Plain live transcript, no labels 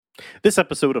This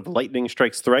episode of Lightning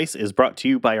Strikes Thrice is brought to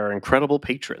you by our incredible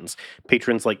patrons.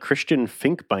 Patrons like Christian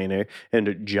Finkbeiner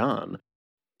and John.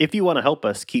 If you want to help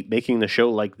us keep making the show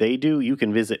like they do, you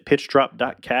can visit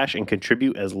pitchdrop.cash and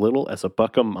contribute as little as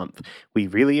 $1 a month. We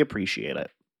really appreciate it.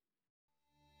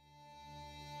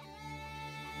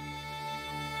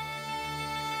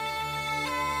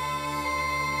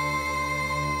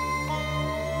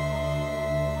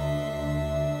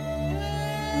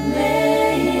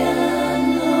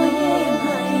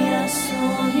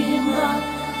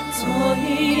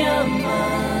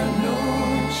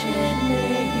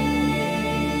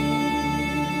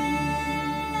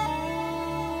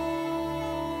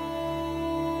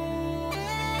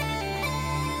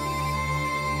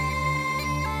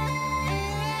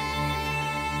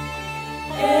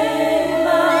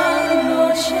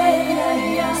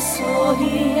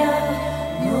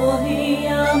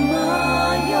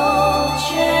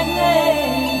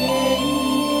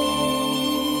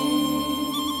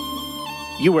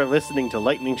 You are listening to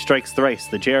Lightning Strikes Thrice,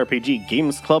 the JRPG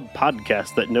Games Club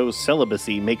podcast that knows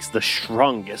celibacy makes the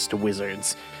strongest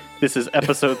wizards. This is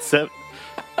episode 7.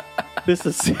 This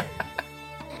is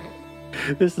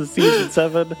season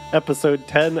 7, episode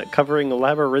 10, covering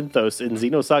Labyrinthos in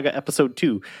Xenosaga episode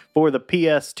 2 for the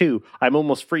PS2. I'm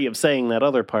almost free of saying that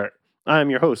other part. I'm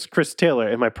your host, Chris Taylor,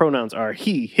 and my pronouns are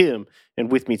he, him,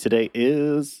 and with me today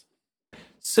is...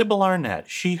 Sybil Arnett,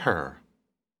 she, her.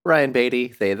 Ryan Beatty,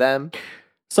 they, them.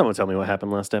 Someone tell me what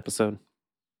happened last episode.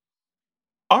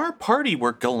 Our party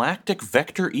were galactic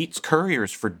Vector Eats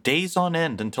couriers for days on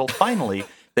end until finally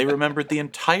they remembered the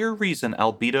entire reason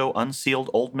Albedo unsealed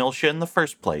Old Miltia in the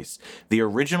first place. The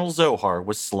original Zohar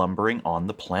was slumbering on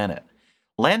the planet.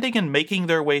 Landing and making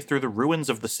their way through the ruins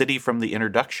of the city from the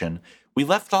introduction, we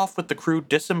left off with the crew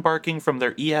disembarking from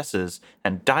their ESs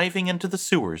and diving into the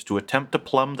sewers to attempt to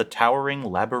plumb the towering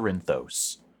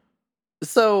Labyrinthos.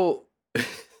 So...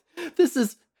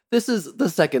 This is the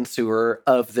second sewer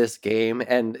of this game,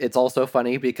 and it's also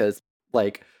funny because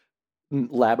like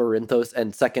Labyrinthos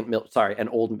and and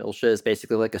Old Miltia is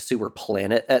basically like a sewer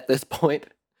planet at this point.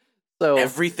 So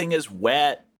everything is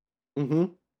wet. Mm-hmm.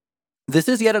 This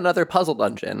is yet another puzzle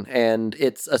dungeon, and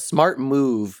it's a smart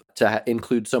move to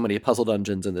include so many puzzle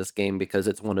dungeons in this game because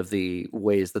it's one of the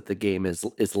ways that the game is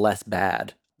less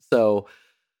bad. So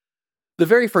the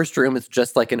very first room is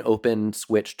just like an open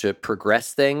switch to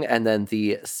progress thing, and then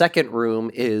the second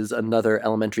room is another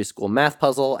elementary school math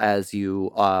puzzle as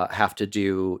you have to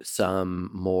do some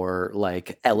more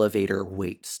like elevator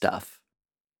weight stuff.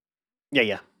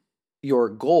 Yeah. Your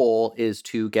goal is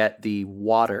to get the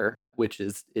water, which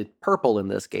is purple in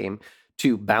this game,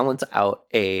 to balance out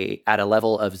at a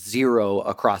level of 0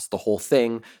 across the whole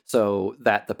thing so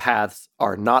that the paths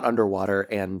are not underwater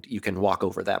and you can walk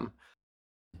over them.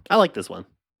 I like this one.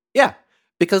 Yeah,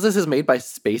 because this is made by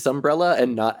Space Umbrella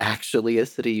and not actually a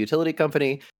city utility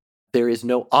company. There is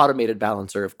no automated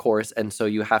balancer, of course, and so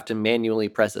you have to manually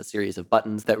press a series of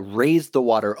buttons that raise the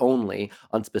water only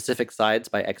on specific sides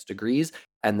by X degrees,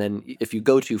 and then if you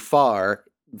go too far,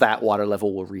 that water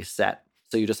level will reset.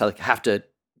 So you just have to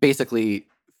basically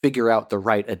figure out the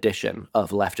right addition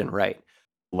of left and right.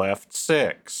 Left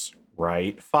 6,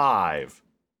 right 5,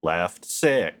 left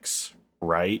 6.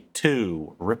 Right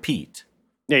 2. Repeat.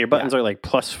 Yeah, your buttons are like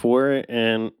 +4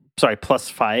 and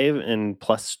 +5 and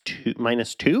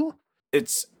 -2.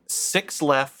 It's 6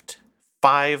 left,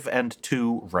 5 and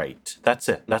 2 right. That's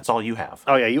it. That's all you have.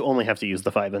 Oh yeah, you only have to use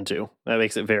the 5 and 2. That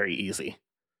makes it very easy.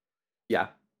 Yeah.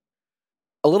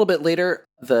 A little bit later,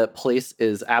 the place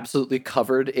is absolutely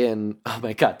covered in, oh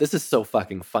my god, this is so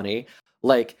fucking funny.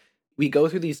 Like, we go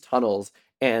through these tunnels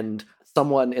and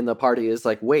someone in the party is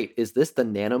like, wait, is this the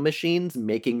nanomachines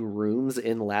making rooms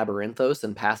in Labyrinthos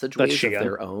and passageways of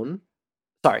their own?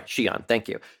 Sorry, Shion, thank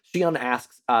you. Shion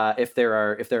asks if there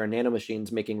are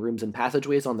nanomachines making rooms and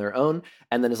passageways on their own,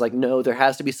 and then is like, no, there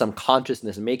has to be some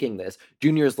consciousness making this.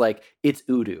 Junior's like, it's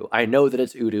Udu. I know that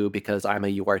it's Udu because I'm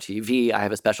a URTV. I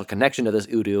have a special connection to this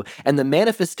Udu, and the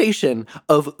manifestation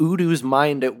of Udu's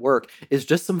mind at work is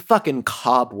just some fucking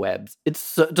cobwebs.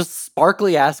 It's just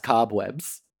sparkly-ass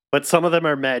cobwebs. But some of them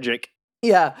are magic.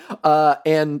 Yeah,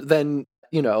 and then,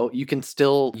 you can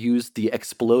still use the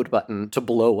explode button to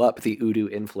blow up the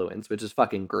Udu influence, which is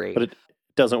fucking great. But it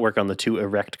doesn't work on the 2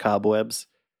 erect cobwebs.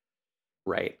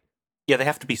 Right. Yeah, they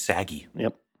have to be saggy.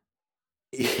 Yep.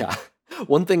 Yeah.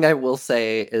 One thing I will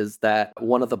say is that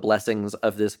one of the blessings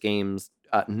of this game's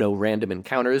no random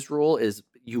encounters rule is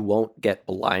you won't get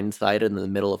blindsided in the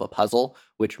middle of a puzzle,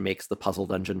 which makes the puzzle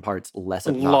dungeon parts less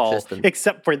obnoxious.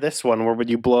 Except for this one, where when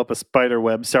you blow up a spider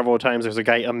web several times, there's a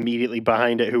guy immediately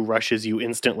behind it who rushes you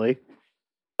instantly.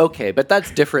 Okay, but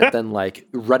that's different than like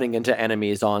running into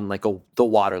enemies on like the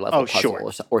water level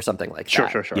puzzle or something like that.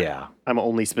 Sure. Yeah. I'm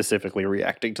only specifically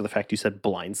reacting to the fact you said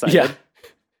blindsided. Yeah,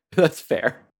 that's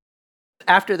fair.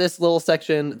 After this little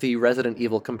section, the Resident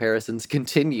Evil comparisons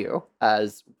continue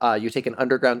as you take an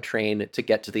underground train to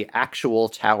get to the actual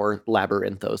Tower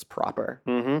Labyrinthos proper.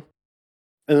 Mm-hmm.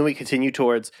 And then we continue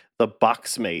towards the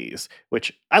box maze,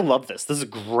 which I love this. This is a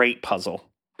great puzzle.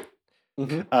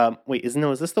 Mm-hmm. Wait, is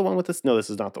this the one with this? No, this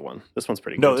is not the one. This one's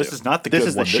pretty good. No, this is not the good one.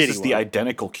 This is the one.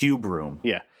 identical cube room.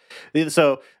 Yeah.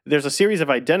 So there's a series of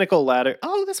identical ladder.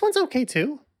 Oh, this one's okay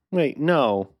too. Wait,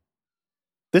 no.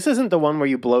 This isn't the one where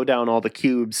you blow down all the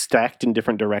cubes stacked in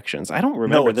different directions. I don't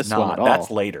remember this one at all.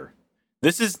 That's later.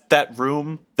 This is that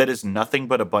room that is nothing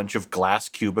but a bunch of glass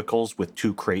cubicles with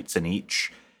 2 crates in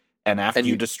each. And after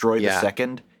you destroy the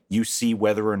second, you see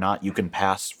whether or not you can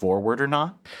pass forward or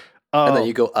not. Oh. And then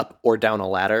you go up or down a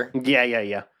ladder.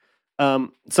 Yeah.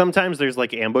 Sometimes there's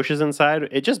like ambushes inside.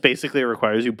 It just basically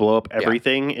requires you blow up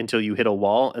everything until you hit a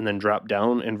wall and then drop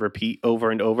down and repeat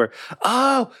over and over.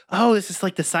 Oh, this is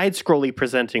like the side scrolly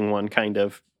presenting one kind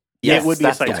of. Yes, it would be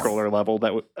a side scroller level.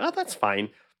 That's fine.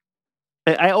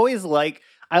 I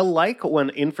like when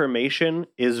information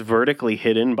is vertically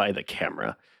hidden by the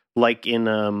camera, like in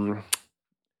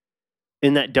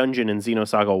that dungeon in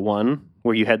Xenosaga 1,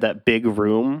 where you had that big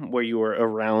room where you were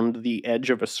around the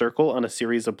edge of a circle on a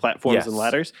series of platforms and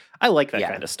ladders. I like that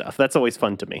kind of stuff. That's always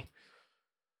fun to me.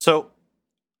 So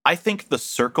I think the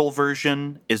circle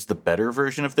version is the better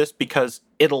version of this because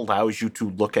it allows you to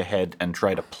look ahead and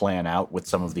try to plan out with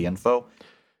some of the info.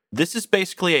 This is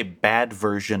basically a bad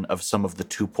version of some of the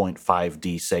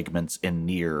 2.5D segments in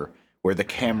Nier, where the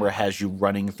camera has you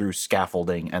running through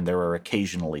scaffolding and there are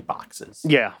occasionally boxes.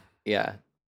 Yeah. Yeah.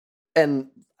 And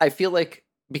I feel like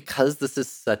because this is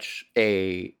such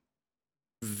a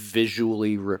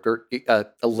visually a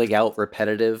layout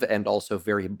repetitive and also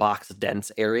very box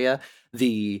dense area,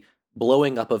 the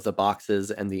blowing up of the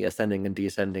boxes and the ascending and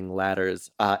descending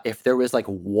ladders, if there was like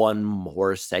one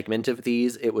more segment of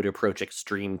these, it would approach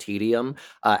extreme tedium.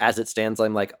 As it stands,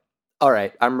 I'm like, all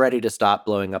right, I'm ready to stop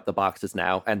blowing up the boxes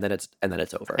now, and then it's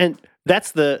over. And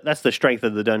that's the strength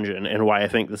of the dungeon, and why I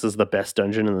think this is the best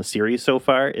dungeon in the series so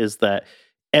far, is that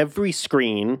every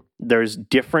screen there's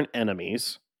different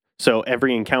enemies. So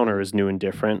every encounter is new and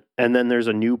different, and then there's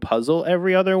a new puzzle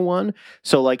every other one.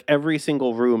 So like every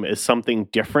single room is something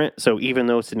different. So even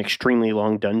though it's an extremely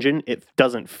long dungeon, it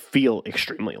doesn't feel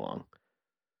extremely long.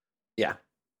 Yeah.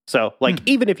 So, like,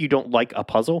 even if you don't like a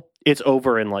puzzle, it's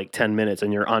over in like 10 minutes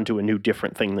and you're onto a new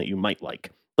different thing that you might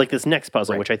like. Like this next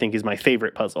puzzle, which I think is my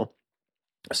favorite puzzle.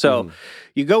 So,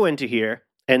 you go into here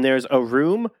and there's a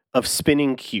room of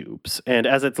spinning cubes. And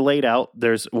as it's laid out,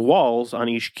 there's walls on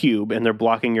each cube and they're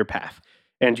blocking your path.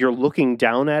 And you're looking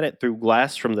down at it through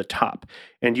glass from the top.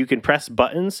 And you can press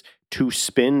buttons to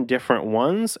spin different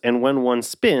ones. And when one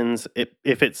spins,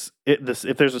 if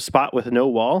there's a spot with no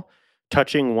wall,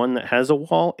 touching one that has a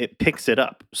wall, it picks it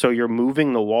up. So you're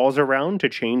moving the walls around to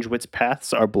change which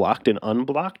paths are blocked and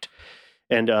unblocked.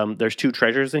 And there's 2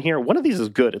 treasures in here. One of these is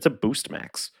good. It's a boost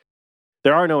max.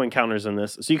 There are no encounters in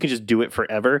this, so you can just do it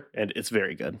forever, and it's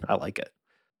very good. I like it.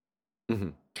 Mm-hmm.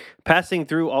 Passing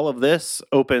through all of this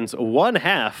opens one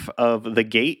half of the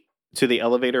gate to the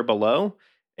elevator below,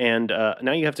 and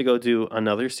now you have to go do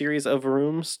another series of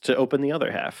rooms to open the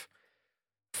other half.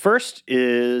 First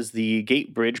is the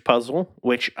gate bridge puzzle,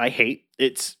 which I hate.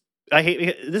 This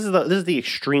is the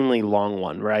extremely long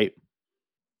one, right?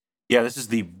 Yeah, this is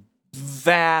the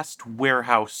vast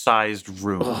warehouse-sized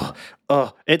room.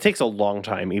 It takes a long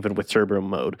time, even with turbo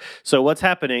mode. So what's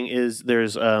happening is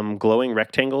there's glowing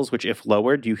rectangles, which if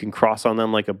lowered, you can cross on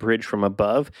them like a bridge from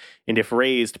above, and if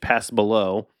raised, pass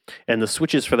below. And the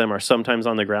switches for them are sometimes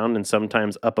on the ground and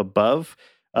sometimes up above.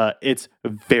 It's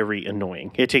very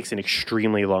annoying. It takes an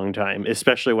extremely long time,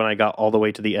 especially when I got all the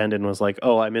way to the end and was like,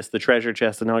 oh, I missed the treasure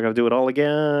chest and now I gotta do it all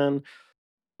again.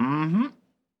 Mm-hmm.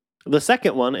 The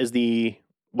second one is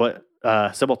what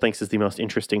Sybil thinks is the most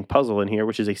interesting puzzle in here,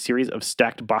 which is a series of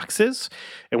stacked boxes.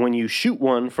 And when you shoot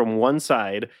one from one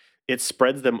side, it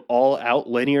spreads them all out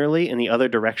linearly in the other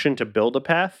direction to build a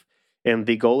path. And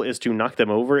the goal is to knock them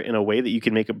over in a way that you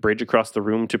can make a bridge across the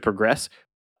room to progress.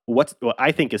 What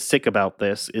I think is sick about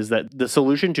this is that the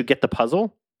solution to get the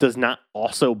puzzle does not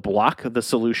also block the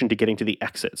solution to getting to the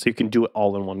exit. So you can do it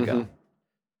all in one go.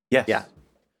 Yes. Yeah.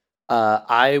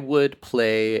 I would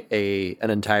play an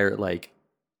entire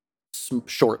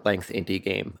short length indie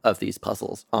game of these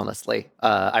puzzles. Honestly,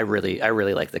 I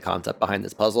really like the concept behind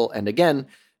this puzzle, and again,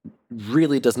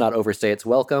 really does not overstay its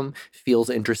welcome. Feels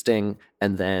interesting,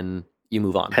 and then you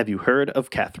move on. Have you heard of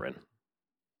Catherine?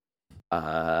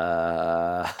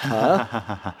 Huh?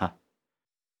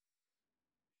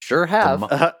 Sure have.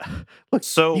 Look,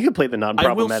 So, you can play the I will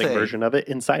non-problematic say- version of it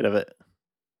inside of it.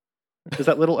 There's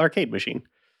that little arcade machine.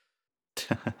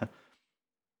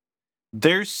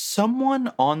 There's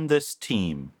someone on this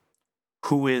team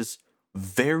who is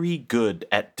very good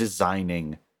at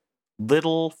designing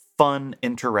little fun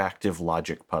interactive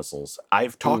logic puzzles.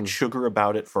 I've talked sugar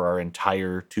about it for our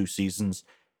entire 2 seasons.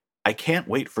 I can't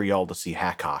wait for y'all to see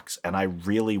Hackhawks, and I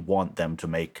really want them to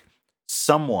make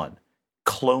someone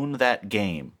clone that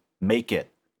game. Make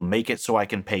it so I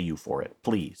can pay you for it,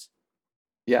 please.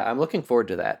 Yeah, I'm looking forward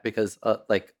to that because,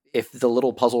 like, if the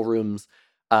little puzzle rooms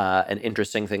and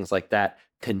interesting things like that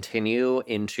continue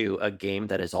into a game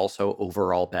that is also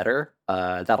overall better,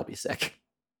 that'll be sick.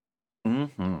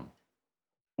 Mm-hmm.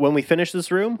 When we finish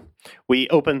this room, we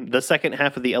open the second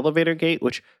half of the elevator gate,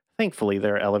 which thankfully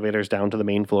there are elevators down to the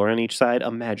main floor on each side.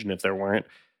 Imagine if there weren't.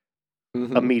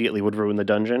 Immediately would ruin the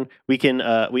dungeon. We can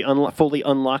fully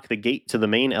unlock the gate to the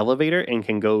main elevator and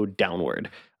can go downward.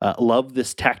 Love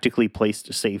this tactically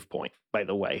placed save point, by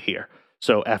the way, here.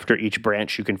 So after each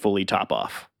branch, you can fully top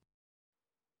off.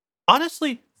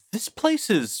 Honestly, this place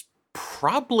is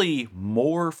probably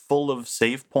more full of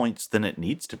save points than it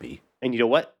needs to be. And you know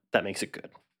what? That makes it good.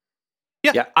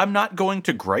 Yeah, I'm not going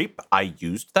to gripe. I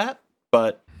used that,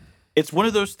 but it's one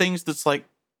of those things that's like,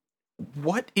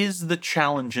 what is the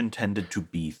challenge intended to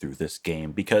be through this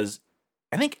game? Because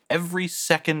I think every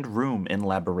second room in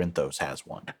Labyrinthos has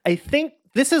one. I think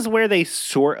this is where they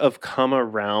sort of come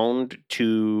around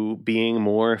to being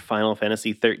more Final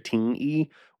Fantasy 13-y,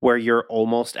 where you're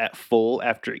almost at full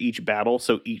after each battle,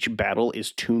 so each battle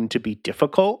is tuned to be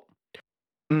difficult.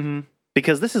 Mm-hmm.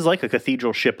 Because this is like a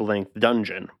cathedral ship-length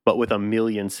dungeon, but with 1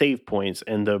 million save points,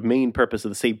 and the main purpose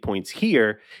of the save points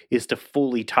here is to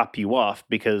fully top you off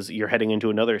because you're heading into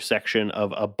another section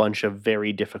of a bunch of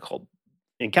very difficult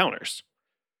encounters.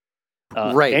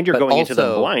 Right, and you're but going into them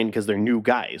also- blind because they're new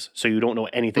guys, so you don't know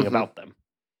anything about them.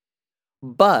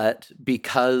 But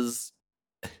because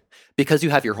you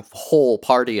have your whole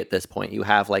party at this point, you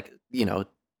have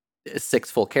 6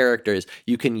 full characters,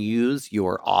 you can use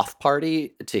your off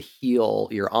party to heal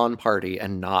your on party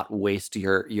and not waste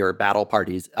your battle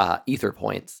party's ether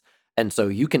points. And so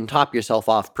you can top yourself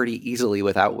off pretty easily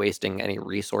without wasting any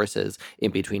resources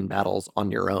in between battles on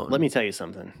your own. Let me tell you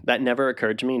something. That never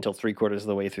occurred to me until 3/4 of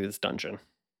the way through this dungeon.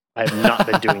 I have not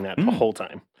been doing that the whole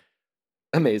time.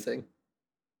 Amazing.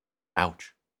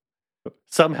 Ouch.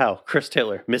 Somehow, Chris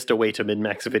Taylor missed a way to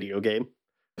min-max a video game.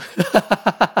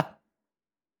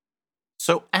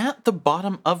 So at the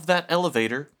bottom of that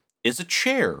elevator is a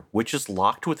chair, which is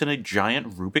locked within a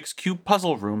giant Rubik's Cube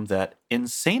puzzle room that, in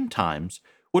sane times,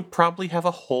 would probably have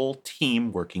a whole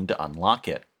team working to unlock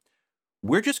it.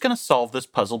 We're just going to solve this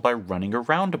puzzle by running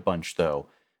around a bunch, though.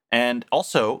 And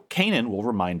also, Kanan will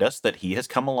remind us that he has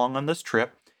come along on this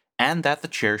trip and that the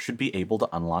chair should be able to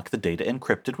unlock the data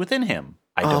encrypted within him.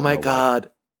 I don't Oh my know why.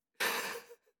 god.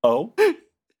 Oh?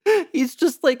 He's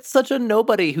just like such a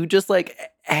nobody who just like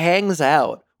hangs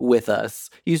out with us.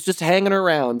 He's just hanging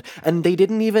around, and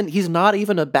he's not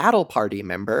even a battle party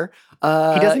member. He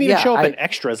doesn't even show up in I-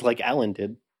 extras like Alan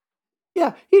did.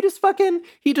 Yeah, he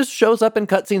just shows up in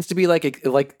cutscenes to be like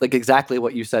exactly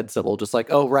what you said, Sybil. Just like,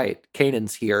 oh right,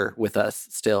 Kanan's here with us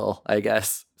still, I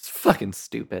guess. It's fucking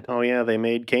stupid. Oh yeah, they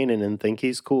made Kanan and think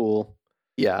he's cool.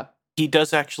 Yeah. He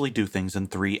does actually do things in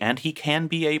 3, and he can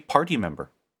be a party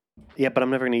member. Yeah, but I'm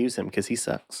never going to use him because he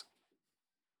sucks.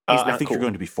 I think cool. you're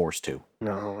going to be forced to.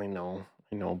 No, I know,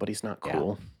 but he's not Yeah.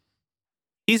 cool.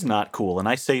 He's not cool, and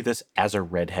I say this as a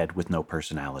redhead with no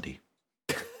personality.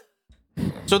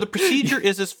 So the procedure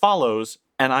is as follows,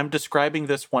 and I'm describing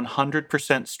this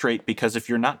 100% straight because if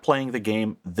you're not playing the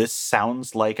game, this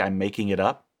sounds like I'm making it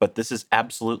up, but this is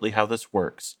absolutely how this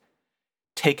works.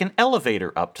 Take an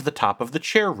elevator up to the top of the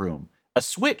chair room. A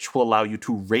switch will allow you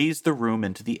to raise the room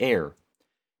into the air.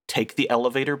 Take the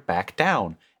elevator back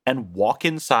down and walk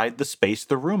inside the space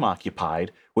the room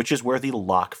occupied, which is where the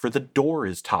lock for the door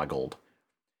is toggled.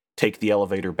 Take the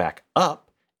elevator back up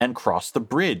and cross the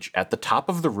bridge at the top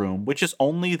of the room, which is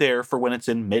only there for when it's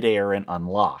in midair and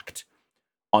unlocked.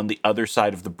 On the other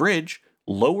side of the bridge,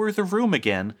 lower the room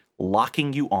again,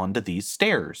 locking you onto these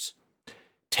stairs.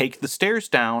 Take the stairs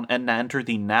down and enter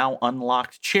the now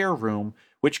unlocked chair room,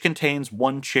 which contains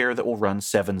one chair that will run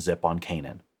 7-zip on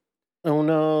Kanan. Oh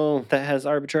no, that has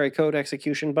arbitrary code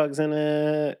execution bugs in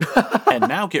it. And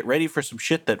now get ready for some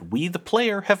shit that we, the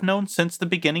player, have known since the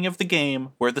beginning of the game,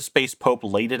 where the Space Pope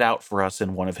laid it out for us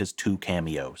in one of his 2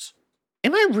 cameos.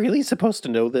 Am I really supposed to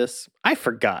know this? I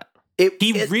forgot.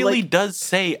 He really like, does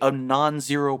say a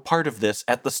non-zero part of this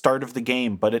at the start of the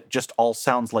game, but it just all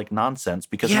sounds like nonsense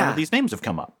because none Yeah. of these names have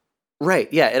come up. right.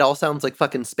 Yeah, it all sounds like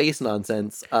fucking space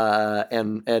nonsense.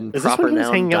 And Is this proper when he was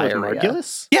noun hanging out with diarrhea.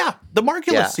 Margulis? Yeah, the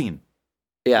Margulis Yeah. scene.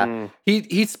 Yeah. Mm.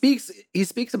 He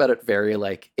speaks about it very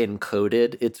like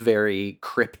encoded. It's very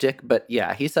cryptic, but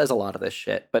yeah, he says a lot of this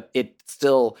shit. But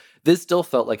this still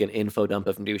felt like an info dump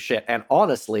of new shit. And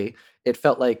honestly, it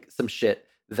felt like some shit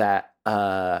that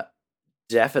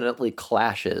definitely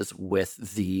clashes with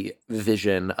the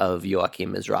vision of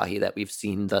Joachim Mizrahi that we've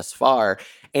seen thus far.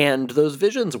 And those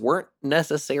visions weren't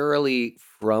necessarily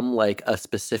from like a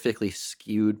specifically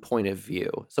skewed point of view.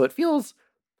 So it feels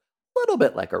a little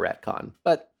bit like a retcon,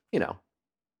 but you know.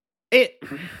 It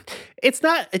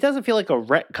doesn't feel like a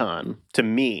retcon to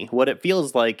me. What it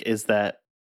feels like is that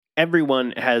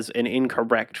everyone has an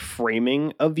incorrect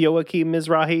framing of Joachim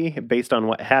Mizrahi based on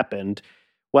what happened.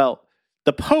 Well,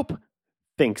 the Pope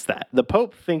thinks that. The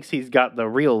Pope thinks he's got the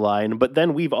real line, but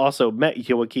then we've also met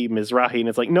Joachim Mizrahi, and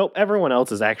it's like, nope, everyone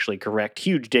else is actually correct.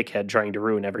 Huge dickhead trying to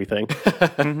ruin everything.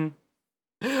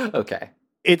 Okay.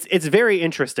 It's very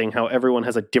interesting how everyone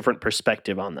has a different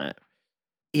perspective on that.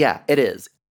 Yeah, it is.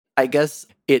 I guess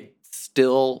it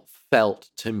still felt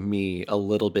to me a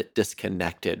little bit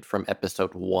disconnected from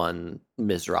episode 1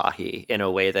 Mizrahi in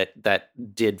a way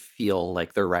that did feel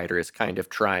like the writer is kind of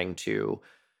trying to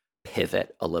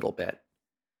pivot a little bit.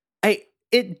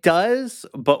 It does,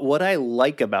 but what I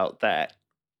like about that,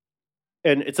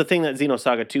 and it's a thing that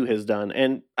Xenosaga 2 has done,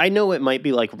 and I know it might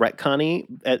be like retconny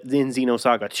in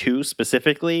Xenosaga 2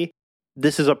 specifically.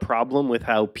 This is a problem with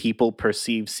how people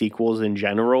perceive sequels in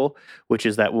general, which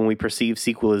is that when we perceive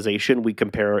sequelization, we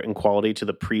compare it in quality to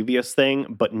the previous thing,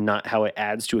 but not how it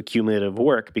adds to a cumulative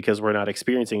work because we're not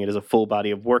experiencing it as a full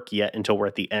body of work yet until we're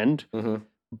at the end. Mm-hmm.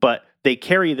 But they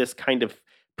carry this kind of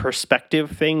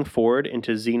perspective thing forward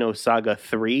into Xenosaga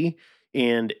 3,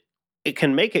 and it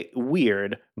can make it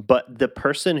weird, but the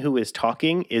person who is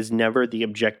talking is never the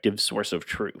objective source of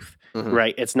truth, Mm-hmm.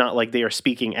 right? It's not like they are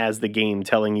speaking as the game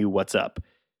telling you what's up.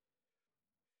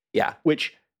 Yeah.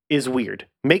 Which is weird.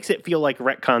 Makes it feel like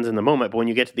retcons in the moment, but when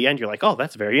you get to the end, you're like, oh,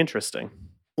 that's very interesting.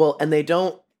 Well, and they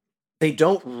don't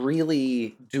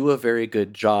really do a very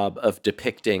good job of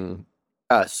depicting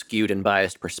skewed and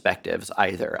biased perspectives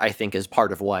either, I think is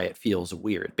part of why it feels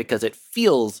weird, because it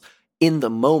feels in the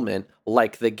moment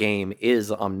like the game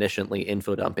is omnisciently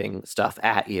info dumping stuff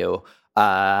at you.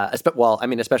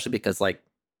 Especially because like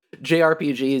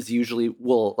JRPGs usually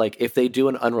will, like, if they do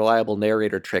an unreliable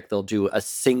narrator trick, they'll do a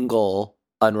single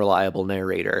unreliable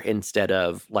narrator instead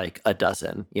of like a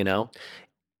dozen, you know?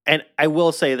 And I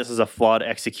will say this is a flawed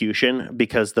execution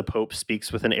because the Pope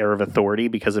speaks with an air of authority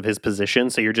because of his position.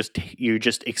 So you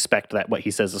just expect that what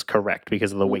he says is correct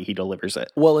because of the way he delivers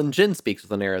it. Well, and Jin speaks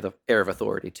with an air of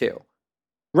authority too.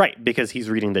 Right, because he's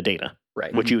reading the data,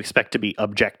 Right. which you expect to be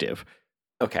objective.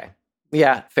 Okay.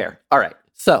 Yeah, fair. All right.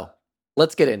 So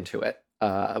let's get into it.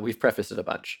 We've prefaced it a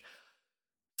bunch.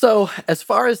 So, as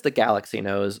far as the galaxy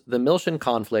knows, the Milshan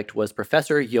conflict was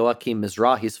Professor Joachim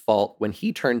Mizrahi's fault when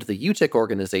he turned the UTIC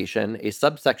organization, a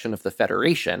subsection of the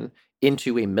Federation,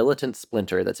 into a militant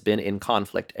splinter that's been in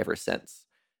conflict ever since.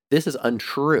 This is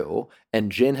untrue,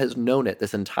 and Jin has known it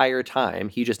this entire time.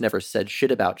 He just never said shit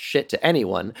about shit to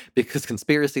anyone because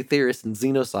conspiracy theorists in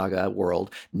Xenosaga world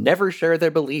never share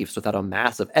their beliefs without a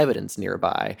mass of evidence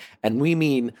nearby. And we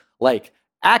mean, like,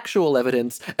 actual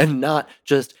evidence and not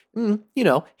just,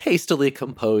 hastily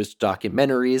composed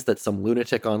documentaries that some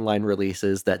lunatic online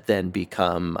releases that then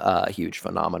become huge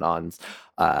phenomenons.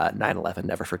 9/11,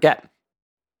 never forget.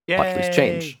 Watch Loose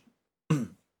Change.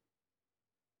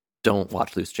 Don't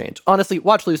watch Loose Change. Honestly,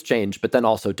 watch Loose Change, but then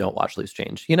also don't watch Loose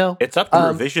Change, you know? It's up to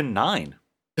revision 9.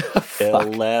 Fuck.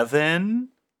 11.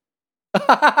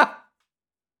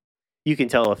 You can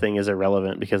tell a thing is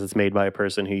irrelevant because it's made by a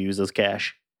person who uses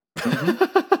cash.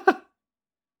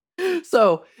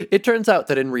 So it turns out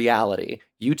that in reality,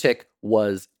 UTIC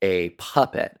was a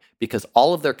puppet because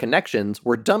all of their connections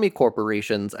were dummy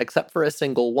corporations except for a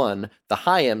single one, the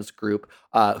Hyams Group,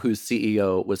 whose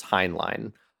CEO was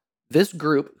Heinlein. This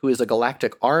group, who is a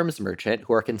galactic arms merchant,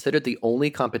 who are considered the only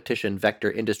competition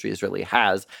Vector Industries really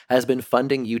has been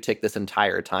funding UTIC this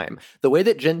entire time. The way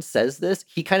that Jin says this,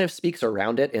 he kind of speaks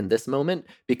around it in this moment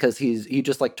because he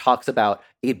just like talks about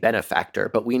a benefactor,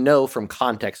 but we know from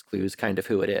context clues kind of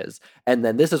who it is. And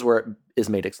then this is where it is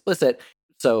made explicit.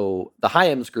 So the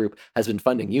Hyams Group has been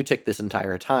funding UTIC this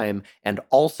entire time and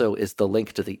also is the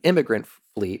link to the immigrant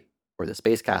fleet, or the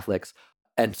Space Catholics.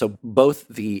 And so both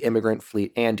the immigrant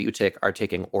fleet and UTIC are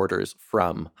taking orders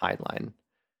from Heinlein.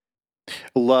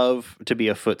 Love to be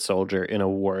a foot soldier in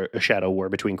a shadow war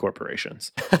between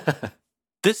corporations.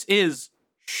 This is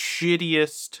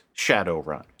shittiest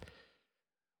Shadowrun.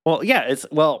 Well, yeah,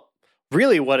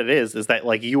 really what it is that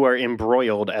like you are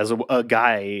embroiled as a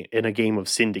guy in a game of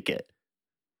Syndicate.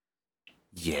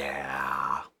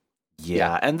 Yeah.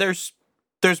 Yeah. And there's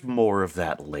more of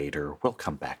that later. We'll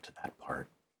come back to that part.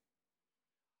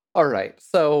 All right.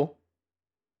 So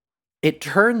it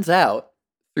turns out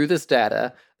through this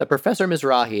data that Professor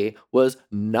Mizrahi was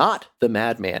not the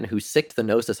madman who sicked the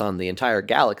Gnosis on the entire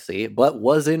galaxy, but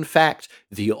was in fact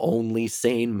the only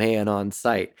sane man on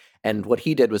site. And what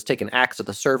he did was take an axe to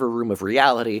the server room of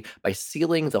reality by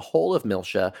sealing the whole of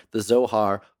Miltia, the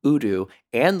Zohar, Udu,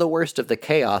 and the worst of the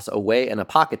chaos away in a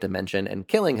pocket dimension and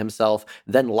killing himself,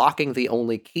 then locking the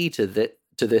only key to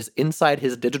this inside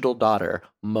his digital daughter,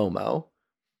 Momo.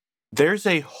 There's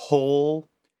a whole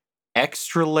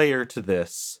extra layer to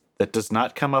this that does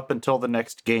not come up until the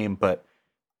next game, but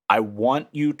I want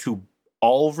you to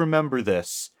all remember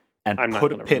this and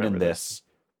put a pin in this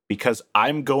because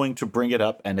I'm going to bring it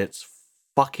up and it's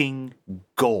fucking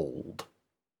gold.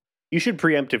 You should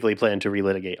preemptively plan to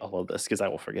relitigate all of this because I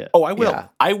will forget. Oh, I will. Yeah.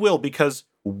 I will, because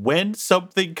when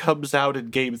something comes out in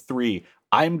Game 3,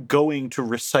 I'm going to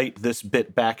recite this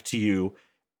bit back to you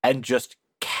and just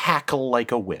cackle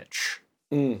like a witch.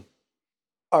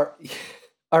 All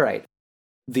right.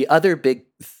 The other big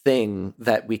thing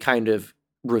that we kind of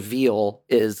reveal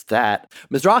is that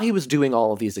Mizrahi was doing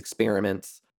all of these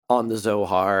experiments on the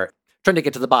Zohar, trying to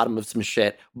get to the bottom of some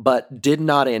shit, but did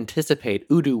not anticipate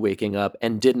Udu waking up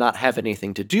and did not have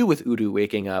anything to do with Udu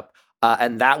waking up.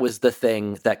 And that was the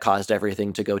thing that caused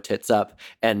everything to go tits up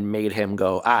and made him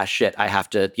go, shit, I have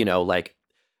to,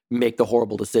 make the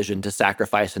horrible decision to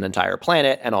sacrifice an entire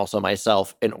planet and also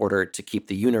myself in order to keep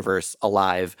the universe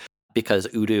alive, because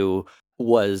Udu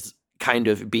was kind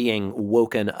of being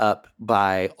woken up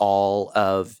by all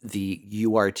of the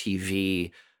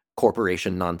URTV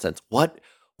corporation nonsense. What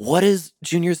is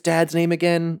Junior's dad's name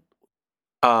again?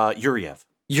 Yuriev.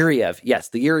 Yuriev, yes.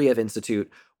 The Yuriev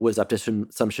Institute was up to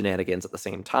some shenanigans at the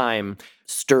same time,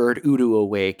 stirred Udu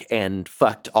awake, and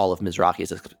fucked all of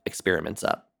Mizrahi's experiments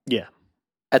up. Yeah.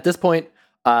 At this point,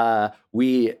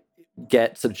 we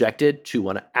get subjected to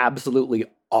an absolutely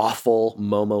awful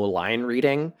Momo line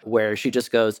reading where she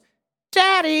just goes,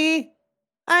 "Daddy,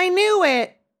 I knew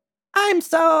it. I'm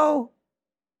so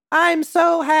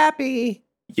happy."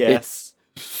 Yes.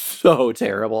 It's so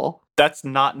terrible. That's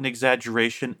not an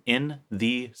exaggeration in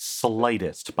the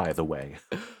slightest, by the way.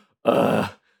 I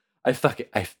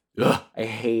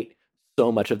hate so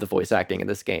much of the voice acting in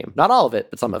this game. Not all of it,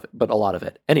 but some of it, but a lot of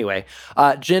it. Anyway,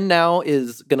 Jin now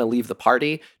is going to leave the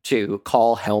party to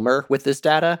call Helmer with this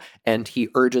data, and he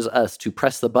urges us to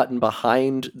press the button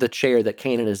behind the chair that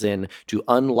Kanan is in to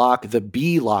unlock the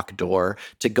B-lock door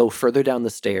to go further down the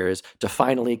stairs to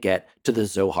finally get to the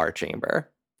Zohar chamber.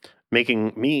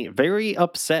 Making me very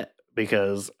upset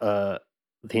because the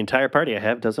entire party I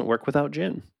have doesn't work without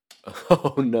Jin.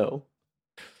 Oh, no.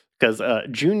 Because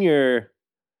Junior,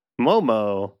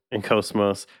 Momo, and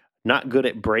Cosmos, not good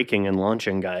at braking and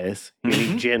launching, guys. You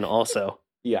need Jin also.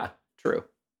 Yeah, true.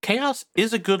 Chaos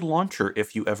is a good launcher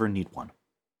if you ever need one.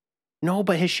 No,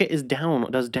 but his shit is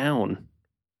does down.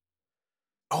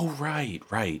 Oh, right.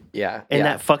 Yeah. And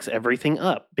that fucks everything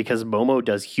up because Momo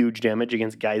does huge damage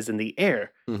against guys in the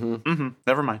air.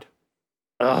 Never mind.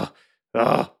 Ugh.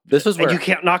 This is where and you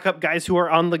can't knock up guys who are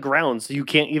on the ground, so you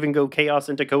can't even go Chaos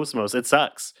into Cosmos. It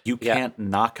sucks. You can't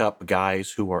knock up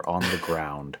guys who are on the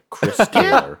ground. Chris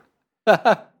Taylor.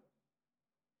 That's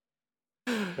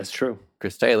true.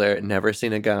 Chris Taylor, never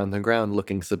seen a guy on the ground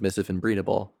looking submissive and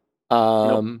breedable.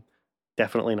 Nope,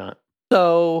 definitely not.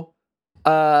 So,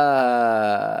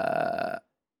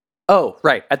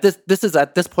 right. At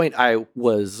this point, I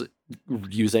was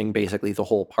using basically the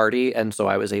whole party, and so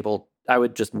I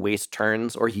would just waste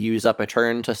turns or use up a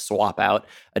turn to swap out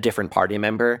a different party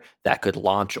member that could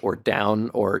launch or down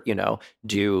or,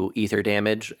 do ether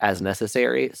damage as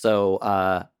necessary. So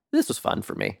this was fun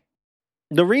for me.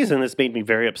 The reason this made me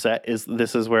very upset is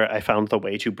this is where I found the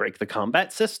way to break the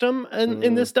combat system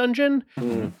in this dungeon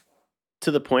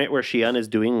to the point where Xion is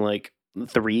doing like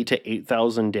 3,000 to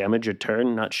 8,000 damage a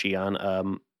turn. Not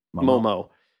Xion, Momo.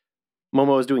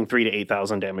 Momo is doing 3,000 to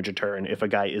 8,000 damage a turn if a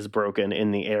guy is broken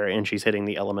in the air and she's hitting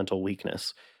the elemental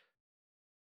weakness.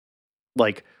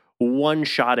 Like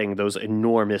one-shotting those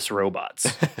enormous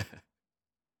robots.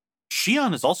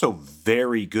 Xion is also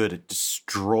very good at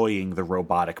destroying the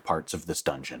robotic parts of this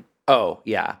dungeon. Oh,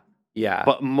 yeah. Yeah.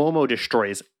 But Momo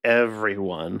destroys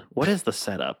everyone. What is the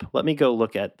setup? Let me go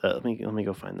look at let me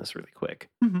go find this really quick.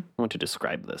 I want to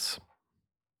describe this.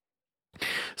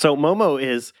 So Momo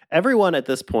is, everyone at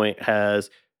this point has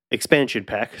expansion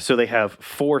pack. So they have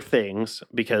 4 things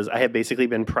because I have basically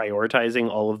been prioritizing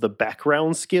all of the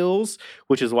background skills,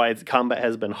 which is why combat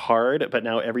has been hard, but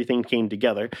now everything came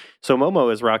together. So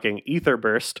Momo is rocking Ether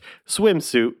Burst,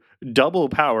 Swimsuit, Double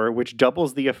Power, which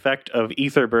doubles the effect of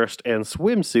Ether Burst and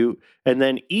Swimsuit, and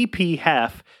then EP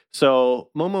half. So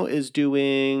Momo is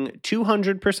doing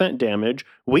 200% damage.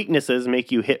 Weaknesses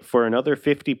make you hit for another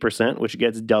 50%, which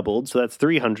gets doubled. So that's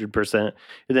 300%.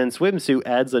 And then Swimsuit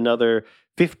adds another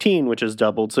 15, which is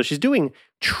doubled. So she's doing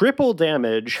triple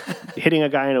damage hitting a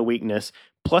guy in a weakness,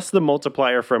 plus the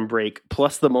multiplier from break,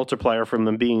 plus the multiplier from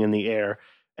them being in the air.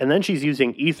 And then she's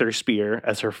using Ether Spear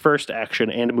as her first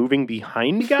action and moving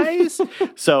behind guys.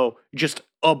 So just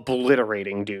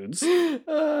obliterating dudes.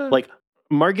 Like,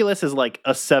 Margulis is like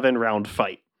a 7-round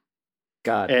fight.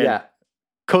 God, And yeah.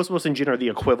 Cosmos and Jin are the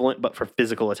equivalent, but for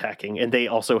physical attacking. And they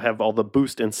also have all the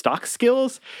boost and stock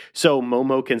skills. So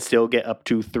Momo can still get up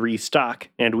to 3 stock,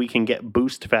 and we can get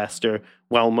boost faster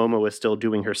while Momo is still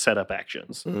doing her setup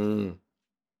actions.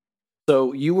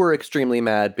 So you were extremely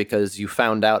mad because you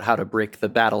found out how to break the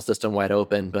battle system wide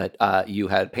open, but you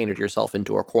had painted yourself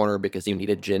into a corner because you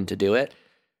needed Jin to do it.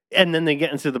 And then they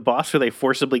get into the boss where they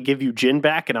forcibly give you Jin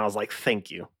back, and I was like,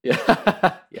 thank you.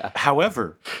 Yeah. Yeah.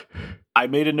 However, I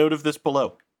made a note of this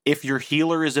below. If your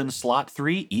healer is in slot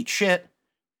 3, eat shit.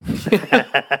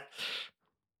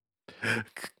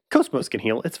 Cosmos can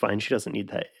heal. It's fine. She doesn't need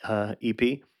that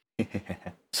EP.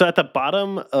 So at the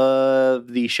bottom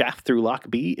of the shaft through Lock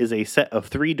B is a set of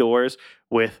 3 doors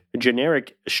with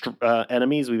generic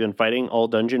enemies we've been fighting all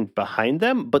dungeon behind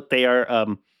them, but they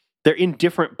are they're in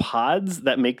different pods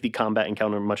that make the combat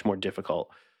encounter much more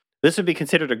difficult. This would be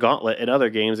considered a gauntlet in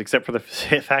other games, except for the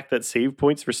fact that save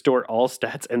points restore all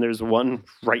stats, and there's one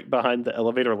right behind the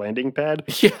elevator landing pad.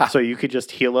 Yeah. So you could just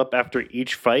heal up after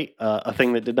each fight, a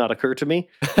thing that did not occur to me.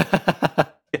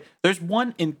 There's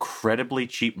one incredibly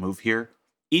cheap move here.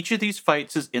 Each of these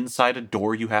fights is inside a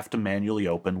door you have to manually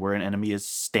open where an enemy is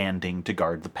standing to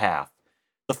guard the path.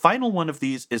 The final one of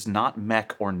these is not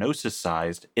mech or Gnosis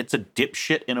sized, it's a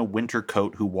dipshit in a winter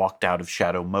coat who walked out of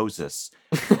Shadow Moses.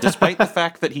 Despite the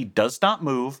fact that he does not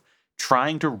move,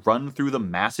 trying to run through the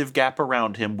massive gap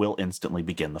around him will instantly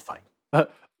begin the fight.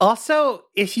 Also,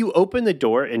 if you open the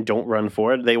door and don't run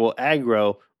forward, they will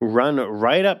aggro, run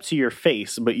right up to your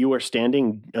face, but you are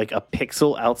standing like a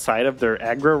pixel outside of their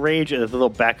aggro range, and they'll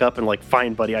back up and like,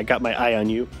 fine, buddy, I got my eye on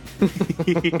you.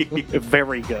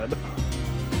 Very good.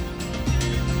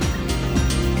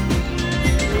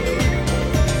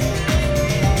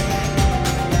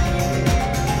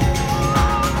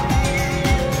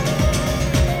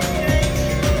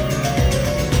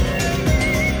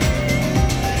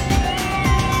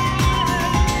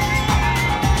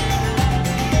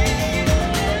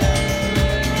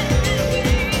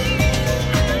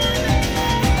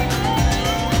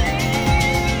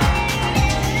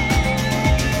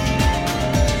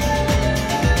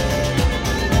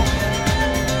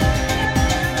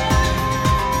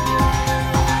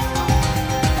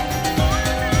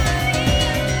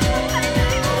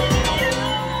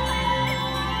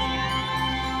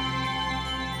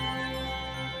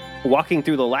 Walking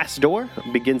through the last door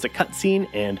begins a cutscene,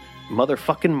 and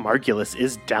motherfucking Margulis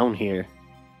is down here.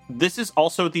 This is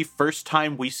also the first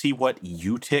time we see what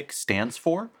UTIC stands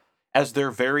for, as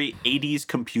their very 80s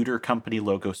computer company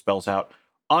logo spells out,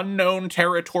 Unknown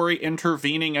Territory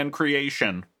Intervening and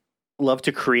Creation. Love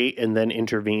to create and then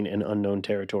intervene in unknown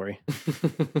territory.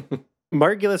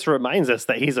 Margulis reminds us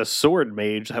that he's a sword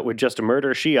mage that would just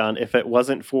murder Xion if it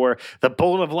wasn't for the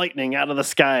bolt of lightning out of the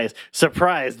skies.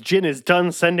 Surprise, Jin is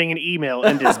done sending an email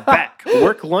and is back.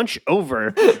 Work lunch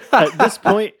over. At this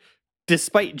point,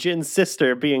 despite Jin's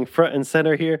sister being front and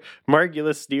center here,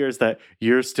 Margulis sneers that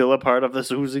you're still a part of the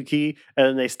Suzuki, and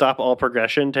then they stop all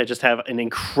progression to just have an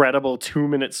incredible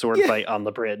 2-minute sword fight on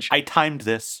the bridge. I timed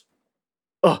this.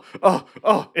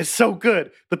 Oh, it's so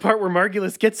good. The part where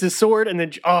Margulis gets his sword and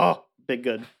then, big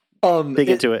good. Big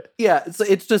into it. Yeah, so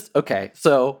it's just, okay,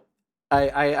 so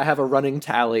I have a running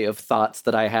tally of thoughts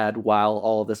that I had while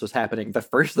all of this was happening. The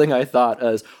first thing I thought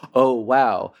was, oh,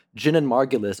 wow, Jin and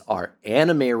Margulis are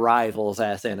anime rivals,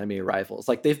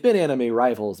 Like, they've been anime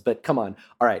rivals, but come on.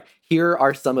 All right, here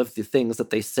are some of the things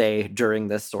that they say during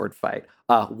this sword fight.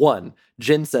 1,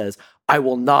 Jin says, I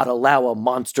will not allow a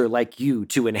monster like you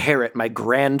to inherit my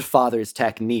grandfather's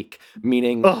technique.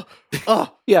 Meaning,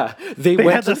 yeah, they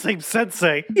had the same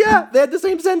sensei. Yeah, they had the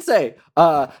same sensei.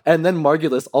 And then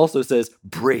Margulis also says,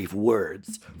 brave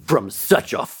words from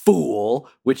such a fool,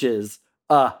 which is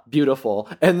Beautiful.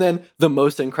 And then the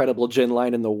most incredible Jin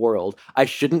line in the world. I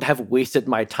shouldn't have wasted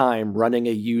my time running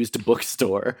a used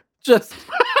bookstore. Just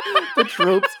the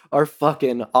tropes are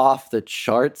fucking off the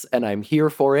charts, and I'm here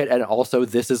for it. And also,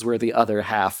 this is where the other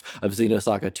half of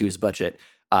Xenosaga 2's budget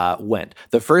went.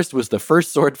 The first was the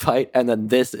first sword fight, and then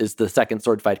this is the second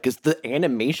sword fight, because the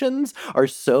animations are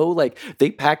so, like,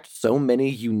 they packed so many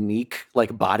unique,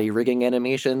 like, body rigging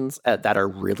animations that are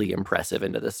really impressive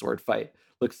into this sword fight.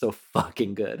 Looks so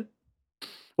fucking good.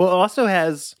 Well, it also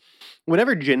has,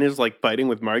 whenever Jin is like fighting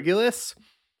with Margulis,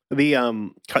 the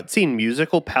cutscene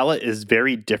musical palette is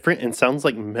very different and sounds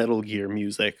like Metal Gear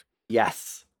music.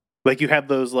 Yes. Like you have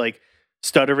those like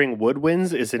stuttering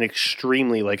woodwinds is an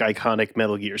extremely like iconic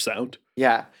Metal Gear sound.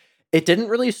 Yeah. It didn't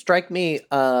really strike me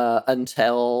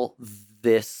until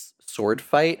this sword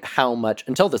fight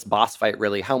until this boss fight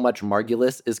really, how much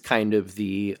Margulis is kind of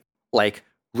the like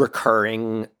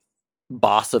recurring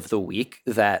boss of the week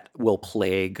that will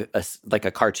plague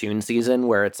a cartoon season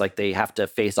where it's like they have to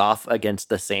face off against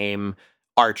the same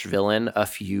arch villain a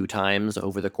few times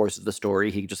over the course of the story.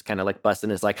 He just kind of like busts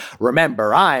in is like,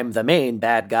 remember, I'm the main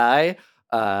bad guy.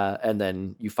 And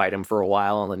then you fight him for a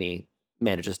while and then he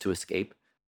manages to escape.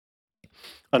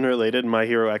 Unrelated, My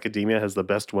Hero Academia has the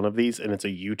best one of these, and it's a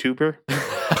YouTuber.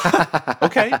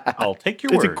 Okay, I'll take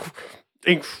your word.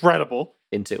 Incredible.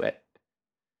 Into it.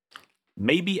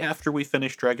 Maybe after we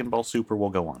finish Dragon Ball Super, we'll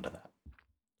go on to that.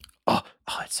 Oh,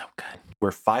 it's so good.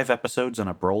 We're 5 episodes and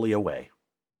a Broly away.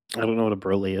 I don't know what a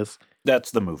Broly is.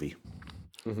 That's the movie.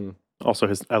 Mm-hmm.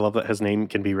 Also, I love that his name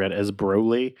can be read as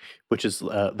Broly, which is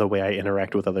the way I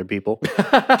interact with other people.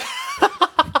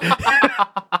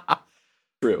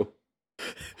 True.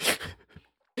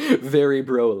 Very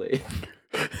Broly.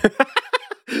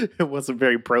 It wasn't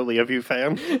very Broly of you,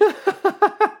 fam.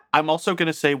 I'm also going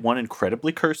to say one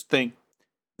incredibly cursed thing.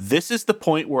 This is the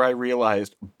point where I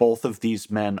realized both of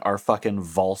these men are fucking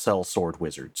Volcel sword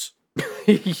wizards.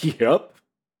 Yep.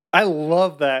 I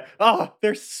love that. Oh,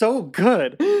 they're so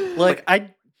good. Like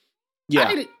I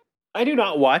do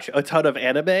not watch a ton of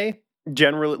anime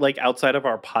generally, like outside of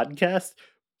our podcast.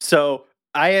 So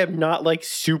I am not like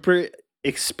super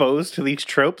exposed to these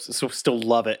tropes. So still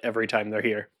love it every time they're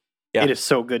here. Yeah. It is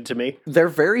so good to me. They're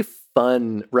very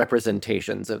fun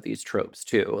representations of these tropes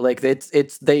too. Like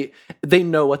they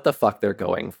know what the fuck they're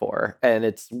going for, and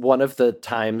it's one of the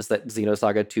times that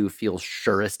Xenosaga 2 feels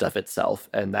surest of itself,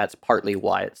 and that's partly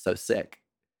why it's so sick.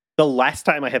 The last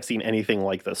time I have seen anything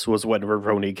like this was when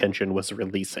Rurouni Kenshin was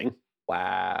releasing.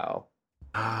 Wow.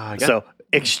 So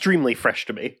extremely fresh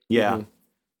to me. Yeah. Mm-hmm.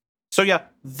 So yeah,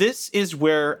 this is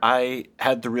where I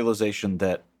had the realization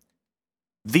that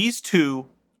these two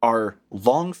are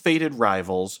long-fated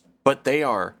rivals, but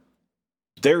there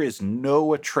is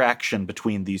no attraction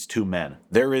between these two men.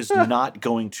 There is not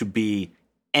going to be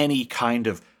any kind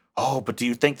of, but do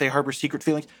you think they harbor secret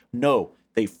feelings? No,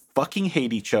 they fucking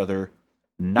hate each other.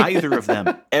 Neither of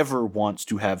them ever wants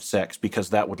to have sex because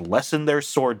that would lessen their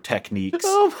sword techniques.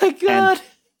 Oh my god. And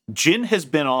Jin has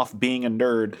been off being a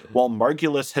nerd while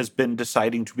Margulis has been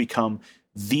deciding to become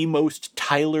the most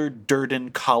Tyler Durden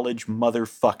college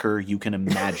motherfucker you can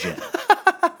imagine.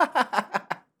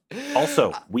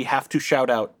 Also, we have to shout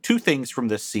out 2 things from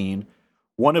this scene,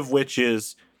 one of which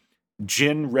is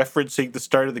Jin referencing the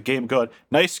start of the game going,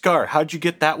 nice scar, how'd you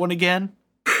get that one again?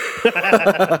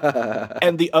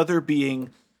 And the other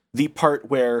being the part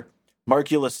where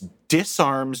Margulis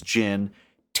disarms Jin,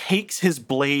 takes his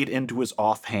blade into his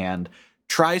offhand,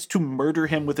 tries to murder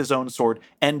him with his own sword,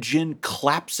 and Jin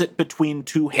claps it between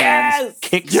 2 hands,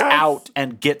 kicks out,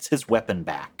 and gets his weapon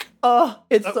back. Oh,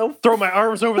 it's so throw my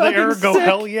arms over the air and go, sick.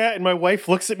 hell yeah, and my wife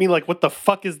looks at me like, what the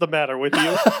fuck is the matter with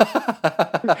you?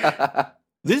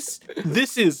 This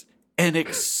is an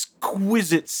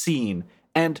exquisite scene,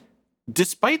 and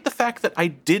despite the fact that I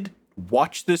did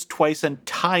watch this twice and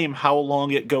time how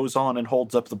long it goes on and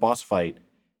holds up the boss fight,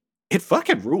 it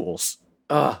fucking rules.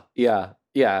 Yeah.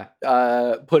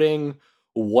 Putting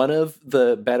one of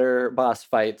the better boss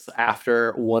fights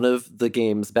after one of the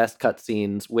game's best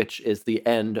cutscenes, which is the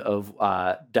end of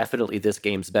definitely this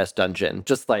game's best dungeon.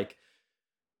 Just like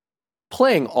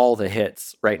playing all the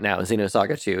hits right now,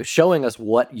 Xenosaga 2, showing us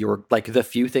what you're like, the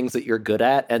few things that you're good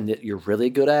at and that you're really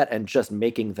good at, and just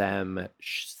making them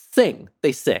sing.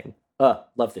 They sing.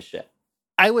 Love this shit.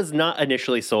 I was not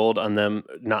initially sold on them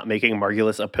not making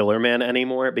Margulis a Pillar Man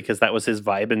anymore because that was his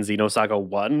vibe in Xenosaga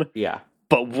 1. Yeah.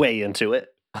 But way into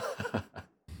it.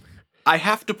 I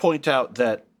have to point out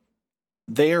that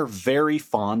they are very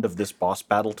fond of this boss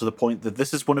battle to the point that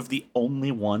this is one of the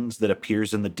only ones that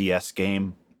appears in the DS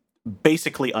game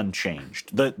basically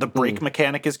unchanged. The break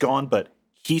mechanic is gone, but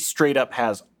he straight up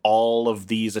has all of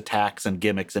these attacks and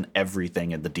gimmicks and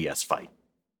everything in the DS fight.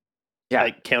 Yeah.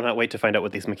 I cannot wait to find out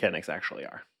what these mechanics actually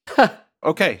are.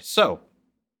 Okay, so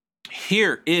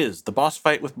here is the boss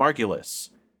fight with Margulis.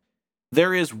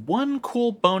 There is one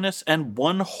cool bonus and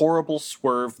one horrible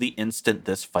swerve the instant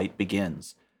this fight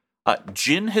begins.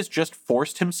 Jin has just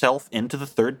forced himself into the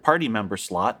third party member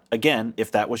slot. Again,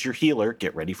 if that was your healer,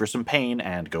 get ready for some pain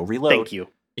and go reload. Thank you.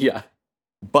 Yeah.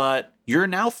 But you're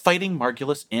now fighting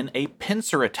Margulis in a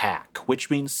pincer attack, which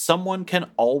means someone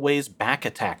can always back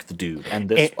attack the dude. And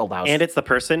this allows... And it's the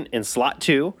person in slot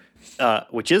 2,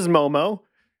 which is Momo.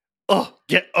 Oh,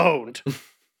 get owned.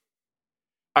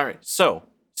 All right, so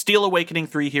Steel Awakening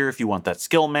 3 here if you want that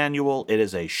skill manual. It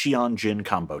is a Xion Jin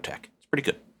combo tech. It's pretty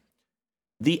good.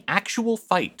 The actual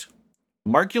fight.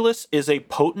 Margulis is a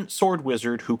potent sword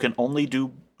wizard who can only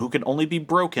be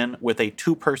broken with a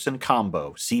 2-person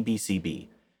combo, CBCB.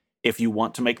 If you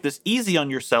want to make this easy on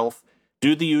yourself,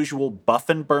 do the usual buff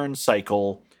and burn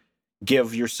cycle,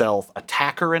 give yourself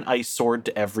attacker and ice sword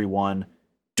to everyone,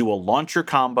 do a launcher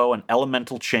combo and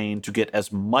elemental chain to get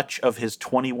as much of his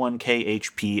 21k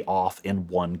HP off in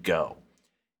one go.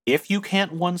 If you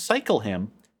can't one-cycle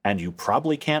him, and you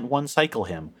probably can't one-cycle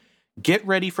him, get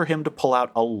ready for him to pull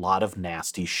out a lot of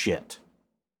nasty shit.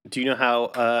 Do you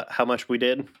know how much we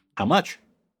did? How much?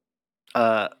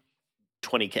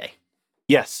 20k.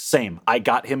 Yes, same. I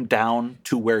got him down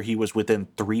to where he was within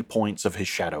 3 points of his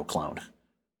shadow clone.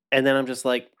 And then I'm just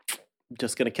like,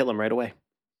 just going to kill him right away.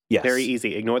 Yes. Very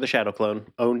easy. Ignore the shadow clone.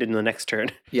 Owned in the next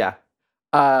turn. Yeah.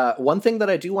 One thing that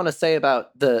I do want to say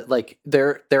about there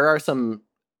are a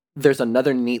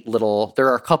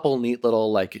couple neat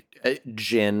little like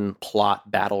Jin plot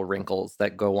battle wrinkles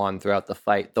that go on throughout the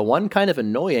fight. The one kind of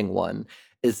annoying one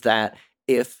is that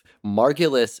if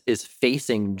Margulis is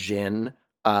facing Jin,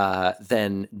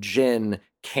 then Jin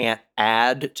can't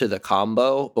add to the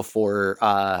combo before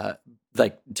to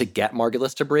get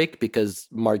Margulis to break, because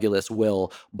Margulis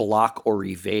will block or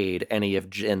evade any of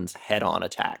Jin's head-on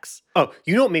attacks. Oh,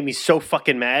 you know what made me so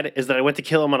fucking mad is that I went to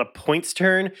kill him on a points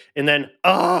turn, and then,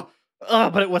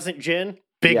 but it wasn't Jin.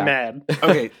 Big mad.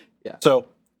 Okay, Yeah. So,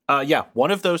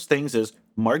 one of those things is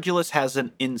Margulis has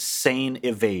an insane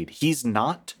evade. He's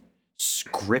not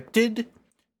scripted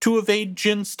to evade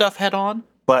Jin stuff head-on,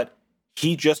 but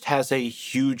he just has a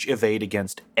huge evade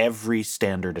against every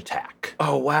standard attack.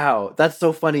 Oh, wow. That's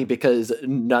so funny because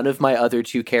none of my other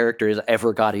two characters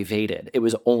ever got evaded. It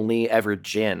was only ever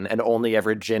Jin, and only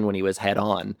ever Jin when he was head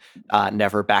on,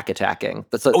 never back attacking.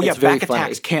 It's very back funny.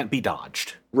 Attacks can't be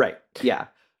dodged. Right. Yeah.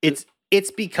 It's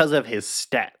because of his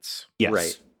stats. Yes.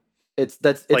 Right. It's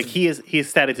like he is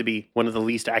statted to be one of the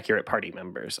least accurate party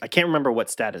members. I can't remember what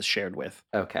stat is shared with.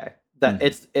 okay.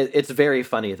 It's very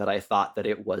funny that I thought that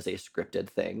it was a scripted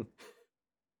thing.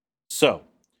 So,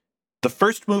 the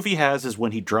first move he has is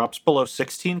when he drops below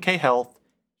 16k health,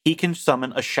 he can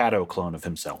summon a shadow clone of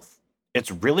himself.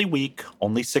 It's really weak,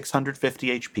 only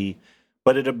 650 HP,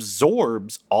 but it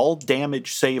absorbs all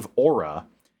damage save aura,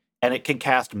 and it can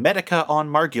cast Medica on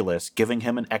Margulis, giving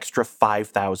him an extra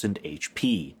 5,000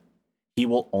 HP. He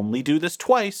will only do this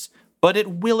twice, but it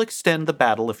will extend the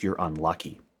battle if you're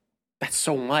unlucky. That's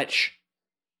so much.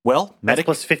 Well, That's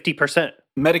plus 50%.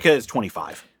 Medica is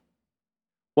 25.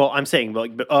 Well, I'm saying,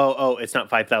 like, it's not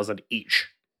 5,000 each.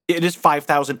 It is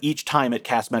 5,000 each time it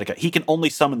casts Medica. He can only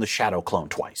summon the shadow clone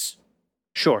twice.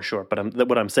 Sure. But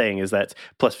what I'm saying is that's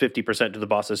plus 50% to the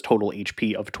boss's total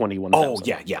HP of 21,000. Oh,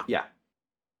 yeah. Yeah.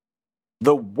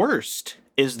 The worst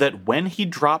is that when he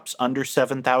drops under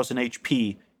 7,000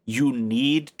 HP, you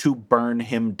need to burn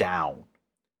him down.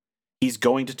 He's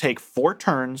going to take 4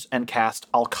 turns and cast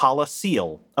Alcala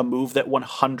Seal, a move that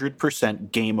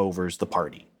 100% game overs the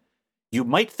party. You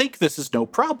might think this is no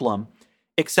problem,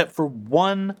 except for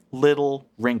one little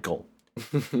wrinkle.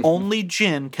 Only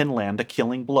Jin can land a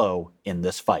killing blow in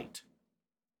this fight.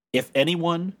 If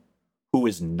anyone who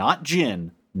is not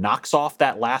Jin knocks off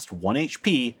that last 1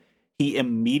 HP, he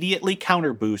immediately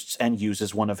counter boosts and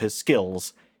uses one of his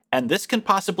skills, and this can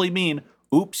possibly mean,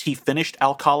 oops, he finished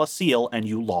Alcala Seal and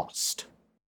you lost.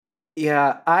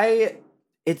 Yeah,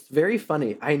 it's very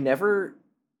funny. I never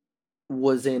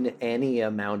was in any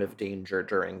amount of danger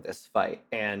during this fight,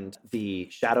 and the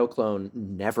Shadow Clone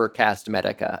never cast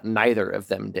Medica. Neither of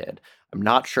them did. I'm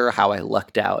not sure how I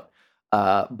lucked out,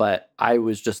 but I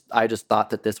just thought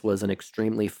that this was an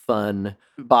extremely fun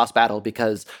boss battle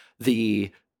because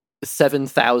the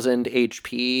 7,000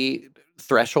 HP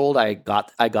threshold, I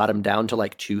got him down to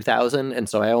like 2,000, and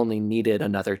so I only needed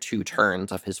another 2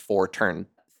 turns of his 4-turn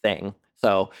thing.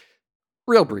 So,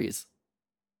 real breeze.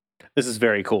 This is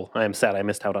very cool. I am sad I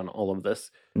missed out on all of this.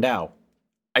 Now,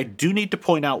 I do need to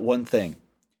point out one thing.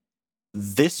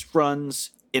 this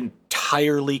runs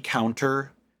entirely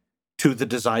counter to the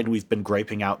design we've been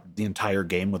griping out the entire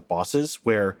game with bosses,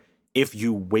 where if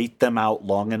you wait them out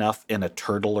long enough in a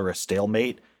turtle or a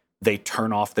stalemate, they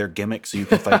turn off their gimmick so you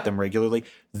can fight them regularly.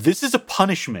 This is a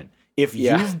punishment. If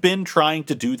you've been trying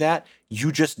to do that,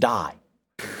 you just die.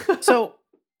 So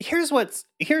here's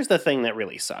the thing that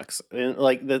really sucks.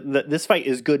 Like this fight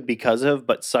is good because of,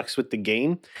 but sucks with the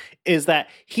game, is that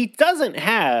he doesn't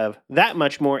have that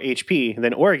much more HP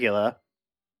than Orgula,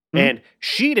 and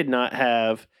she did not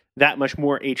have that much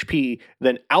more HP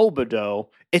than Albedo.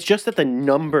 It's just that the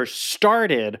numbers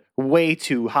started way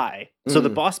too high. So the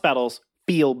boss battles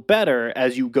feel better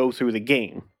as you go through the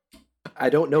game. I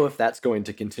don't know if that's going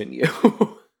to continue.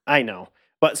 I know.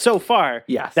 But so far,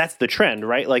 yes, that's the trend,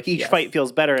 right? Like each fight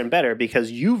feels better and better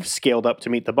because you've scaled up to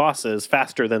meet the bosses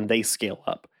faster than they scale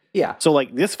up. Yeah. So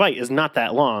like this fight is not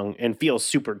that long and feels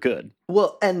super good.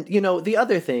 Well, and the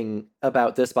other thing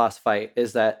about this boss fight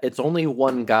is that it's only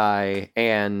one guy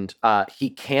and he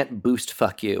can't boost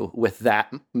fuck you with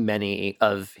that many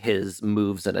of his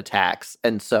moves and attacks.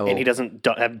 And he doesn't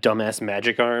have dumbass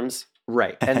magic arms.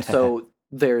 Right. And so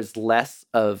there's less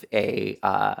of an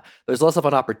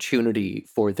opportunity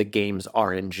for the game's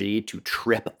RNG to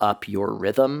trip up your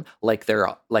rhythm like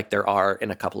there are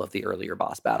in a couple of the earlier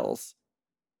boss battles.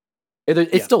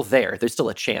 It's still there. There's still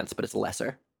a chance, but it's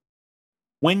lesser.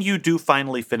 When you do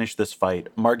finally finish this fight,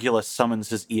 Margulis summons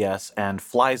his ES and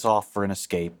flies off for an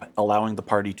escape, allowing the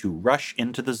party to rush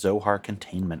into the Zohar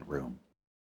containment room.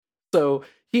 So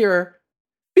here,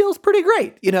 feels pretty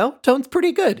great, Tone's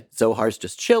pretty good. Zohar's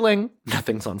just chilling,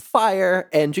 nothing's on fire,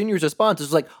 and Junior's response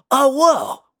is like, oh,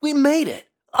 whoa, we made it.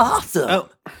 Awesome. Oh,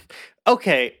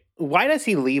 okay. Why does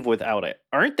he leave without it?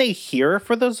 Aren't they here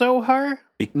for the Zohar?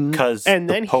 Because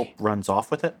the Pope runs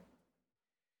off with it?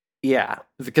 Yeah,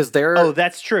 because they're... Oh,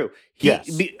 that's true. Yes.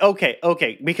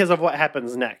 Okay, because of what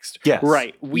happens next. Yes.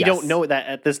 Right. We don't know that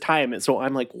at this time, so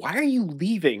I'm like, why are you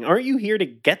leaving? Aren't you here to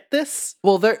get this?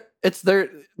 Well, they're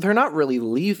not really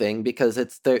leaving because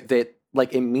they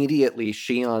like immediately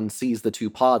Shion sees the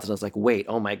two pods and I was like, wait,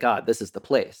 oh my god, this is the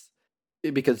place.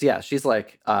 Because she's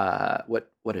like,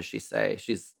 what does she say?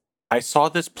 I saw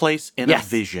this place in a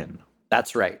vision.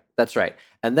 That's right.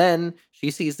 And then she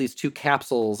sees these two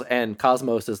capsules and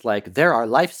Cosmos is like, there are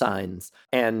life signs.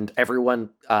 And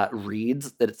everyone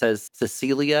reads that it says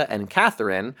Cecilia and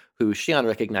Catherine, who Shion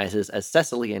recognizes as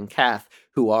Cecily and Kath,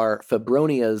 who are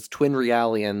Febronia's twin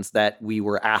Realians that we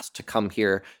were asked to come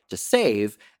here to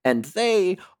save. And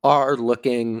they are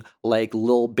looking like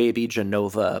little baby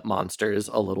Genova monsters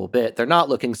a little bit. They're not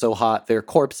looking so hot. Their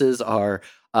corpses are...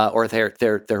 or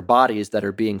their bodies that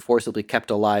are being forcibly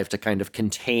kept alive to kind of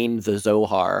contain the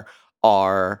Zohar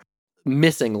are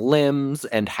missing limbs,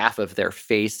 and half of their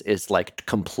face is like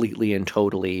completely and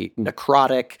totally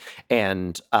necrotic,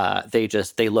 and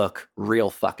they look real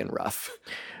fucking rough.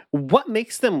 What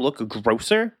makes them look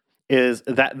grosser is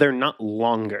that they're not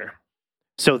longer.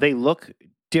 So they look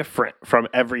different from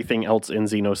everything else in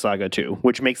Xenosaga 2,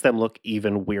 which makes them look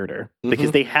even weirder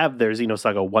because they have their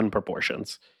Xenosaga 1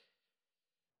 proportions.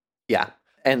 Yeah.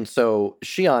 And so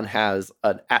Shion has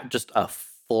just a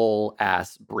full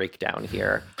ass breakdown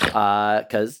here.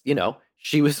 Cause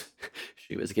she was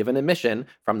given a mission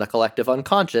from the collective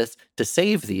unconscious to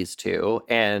save these two.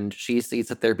 And she sees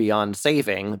that they're beyond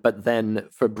saving, but then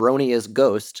Febronia's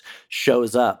ghost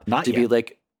shows up be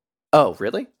like, oh,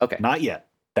 really? Okay. Not yet.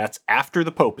 That's after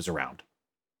the Pope is around.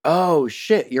 Oh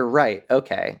shit. You're right.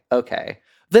 Okay.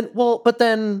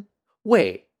 Then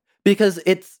wait. Because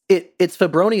it's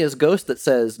Febronia's ghost that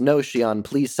says, no, Shion,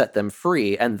 please set them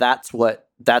free. And that's what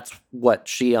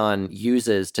Shion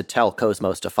uses to tell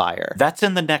Cosmos to fire. That's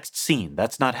in the next scene.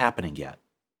 That's not happening yet.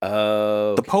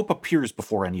 Oh. The Pope appears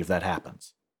before any of that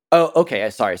happens. Oh, okay.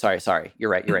 Sorry. You're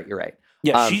right.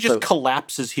 Yeah, she just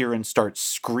collapses here and starts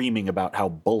screaming about how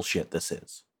bullshit this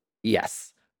is.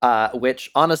 Yes.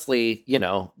 Which, honestly,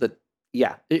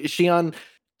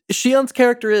 Shion's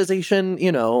characterization,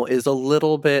 is a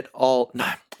little bit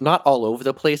not all over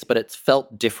the place, but it's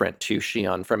felt different to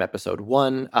Shion from episode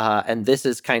 1. And this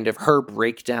is kind of her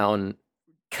breakdown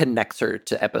connects her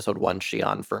to episode 1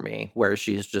 Shion for me, where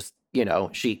she's just,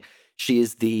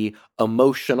 she's the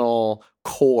emotional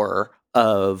core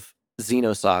of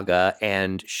Xenosaga,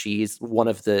 and she's one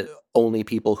of the only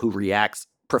people who reacts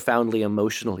profoundly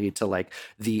emotionally to like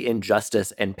the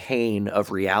injustice and pain of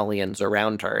Realians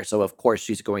around her. So of course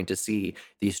she's going to see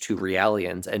these two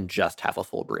Realians and just have a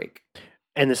full break.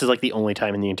 And this is like the only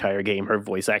time in the entire game her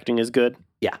voice acting is good.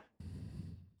 Yeah.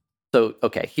 So,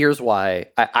 okay, here's why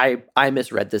I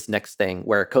misread this next thing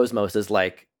where Cosmos is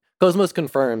like, Cosmos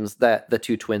confirms that the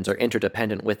two twins are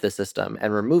interdependent with the system,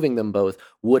 and removing them both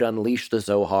would unleash the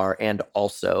Zohar and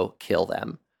also kill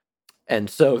them. And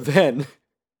so then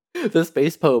the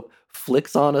Space Pope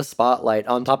flicks on a spotlight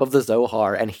on top of the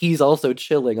Zohar, and he's also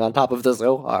chilling on top of the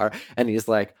Zohar, and he's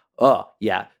like, oh,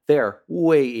 yeah, they're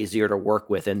way easier to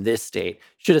work with in this state.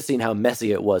 Should have seen how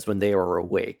messy it was when they were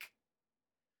awake.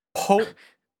 Pope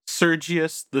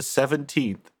Sergius the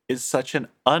 17th is such an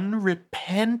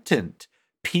unrepentant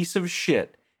piece of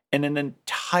shit in an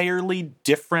entirely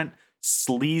different,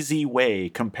 sleazy way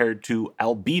compared to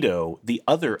Albedo, the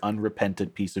other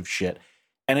unrepentant piece of shit.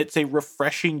 And it's a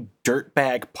refreshing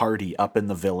dirtbag party up in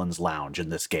the villain's lounge in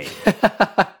this game.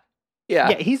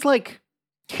 Yeah, he's like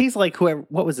whoever,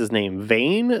 what was his name?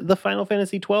 Vayne, the Final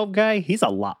Fantasy 12 guy? He's a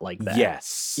lot like that.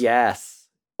 Yes. Yes.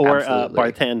 Or absolutely.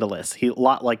 Barthandelus. He a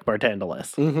lot like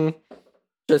Barthandelus. Mm-hmm.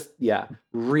 Just, yeah,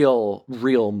 real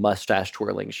mustache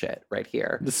twirling shit right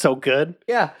here. It's so good.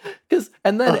 Yeah,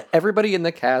 and then everybody in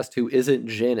the cast who isn't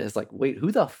Jin is like, wait,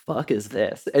 who the fuck is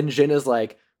this? And Jin is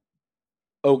like,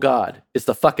 oh god, it's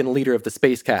the fucking leader of the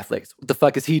Space Catholics. What the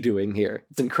fuck is he doing here?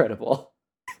 It's incredible.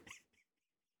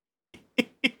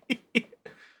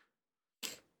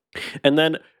 And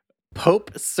then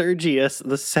Pope Sergius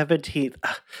the 17th.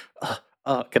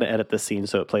 Gonna edit this scene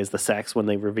so it plays the sax when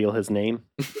they reveal his name.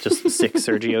 Just sick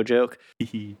Sergio joke.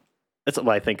 That's what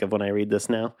I think of when I read this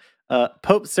now.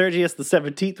 Pope Sergius the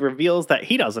 17th reveals that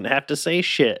he doesn't have to say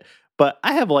shit, but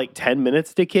I have like 10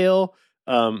 minutes to kill.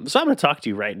 So I'm going to talk to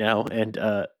you right now, and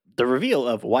the reveal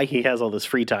of why he has all this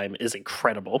free time is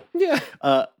incredible. Yeah.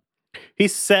 He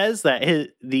says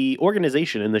that the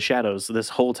organization in the shadows this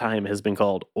whole time has been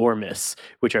called Ormus,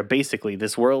 which are basically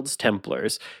this world's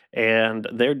Templars, and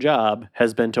their job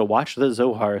has been to watch the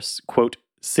Zohars, quote,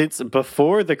 since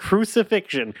before the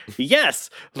crucifixion. Yes,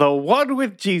 the one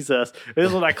with Jesus.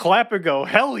 Is when I clap and go,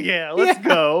 hell yeah, let's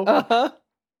go. Uh-huh.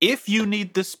 If you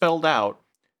need this spelled out,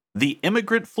 the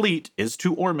immigrant fleet is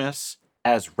to Ormus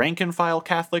as rank-and-file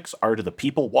Catholics are to the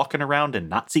people walking around in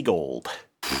Nazi gold.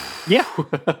 Yeah.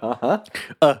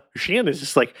 Uh-huh. Shan is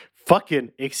just like,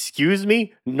 fucking, excuse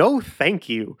me? No, thank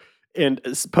you. And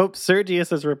Pope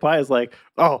Sergius' reply is like,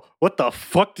 oh, what the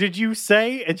fuck did you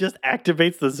say? And just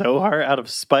activates the Zohar out of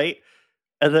spite.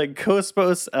 And then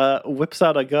Cosmos whips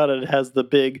out a gun and has the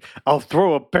big, I'll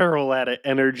throw a barrel at it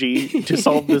energy to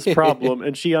solve this problem.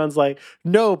 And Shion's like,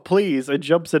 no, please. And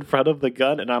jumps in front of the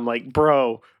gun. And I'm like,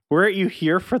 bro, weren't you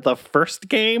here for the first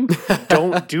game?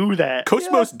 Don't do that.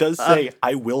 Cosmos does say,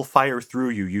 I will fire through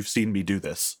you. You've seen me do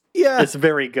this. Yeah. It's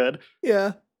very good.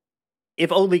 Yeah.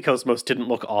 If only Cosmos didn't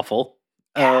look awful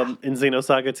in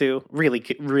Xenosaga 2.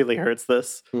 Really hurts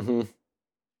this. Mm-hmm.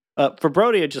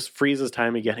 Fabronia just freezes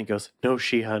time again and goes, no,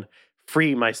 Shion,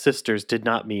 free my sisters did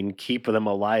not mean keep them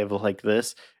alive like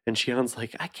this. And Shion's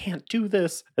like, I can't do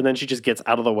this. And then she just gets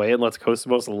out of the way and lets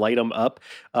Cosmos light them up.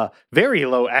 Very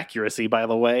low accuracy, by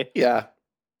the way. Yeah.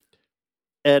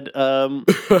 And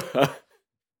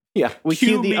yeah. we see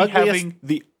Cue the me ugliest... having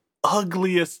the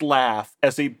ugliest laugh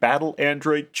as a battle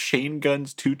android chain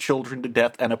guns two children to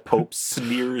death and a pope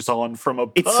sneers on from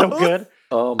above. It's so good.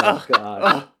 Oh my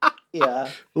god. Yeah.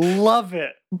 Love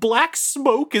it. Black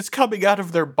smoke is coming out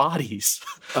of their bodies.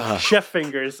 Chef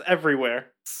fingers everywhere.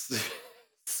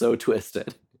 So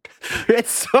twisted. It's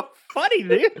so funny,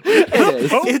 dude. It The is.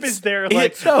 Pope It's- is there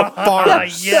like, it's so far.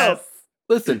 yes.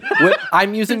 Listen,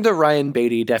 I'm using the Ryan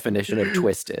Beatty definition of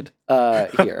twisted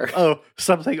here. Oh,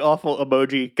 something awful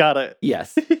emoji. Got it.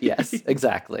 Yes,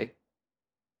 exactly.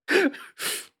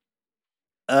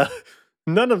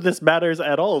 None of this matters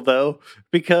at all, though,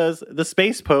 because the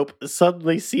Space Pope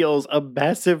suddenly seals a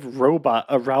massive robot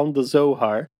around the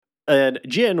Zohar. And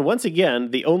Jin, once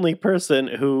again, the only person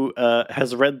who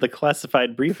has read the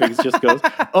classified briefings, just goes,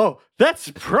 oh,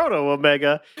 that's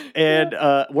Proto-Omega. And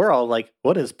we're all like,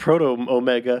 what is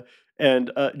Proto-Omega?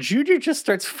 And Junior just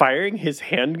starts firing his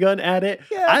handgun at it.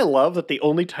 Yeah. I love that the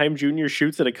only time Junior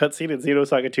shoots in a cutscene in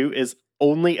Xenosaga 2 is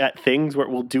only at things where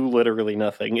it will do literally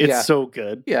nothing. It's so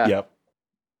good. Yeah. Yep.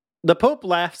 The Pope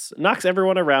laughs, knocks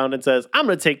everyone around, and says, I'm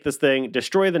going to take this thing,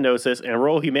 destroy the Gnosis, and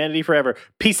roll humanity forever.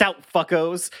 Peace out,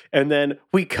 fuckos. And then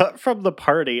we cut from the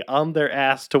party on their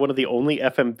ass to one of the only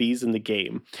FMVs in the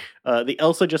game. The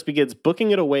Elsa just begins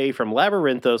booking it away from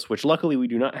Labyrinthos, which luckily we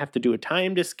do not have to do a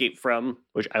timed escape from,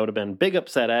 which I would have been big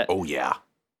upset at. Oh, yeah.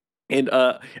 And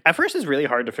at first it's really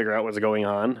hard to figure out what's going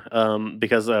on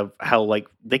because of how, like,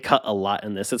 they cut a lot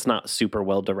in this. It's not super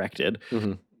well directed.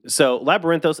 Mm-hmm. So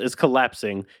Labyrinthos is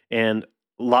collapsing, and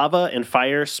lava and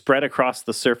fire spread across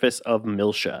the surface of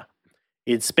Miltia.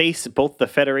 In space, both the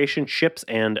Federation ships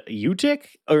and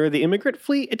Utic, or the immigrant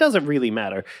fleet, it doesn't really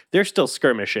matter. They're still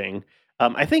skirmishing.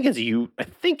 I think it's you. I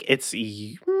think it's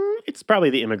you. It's probably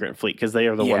the immigrant fleet because they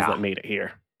are the ones Yeah. that made it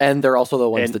here. And they're also the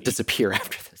ones And- that disappear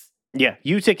after this. Yeah,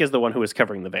 Utic is the one who is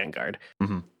covering the Vanguard.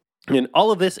 Mhm. And all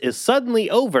of this is suddenly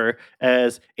over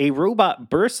as a robot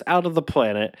bursts out of the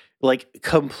planet, like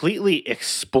completely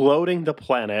exploding the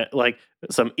planet, like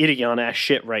some Idion ass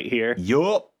shit right here,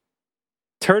 Yup.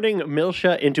 turning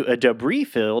Miltia into a debris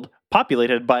field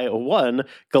populated by one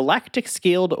galactic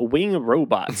scaled wing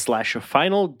robot /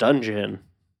 final dungeon.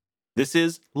 This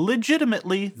is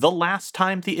legitimately the last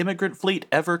time the immigrant fleet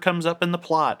ever comes up in the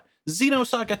plot.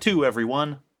 Xenosaga 2,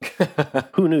 everyone.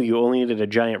 Who knew you only needed a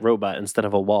giant robot instead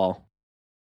of a wall?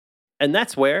 And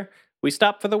that's where we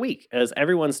stop for the week, as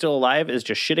everyone still alive is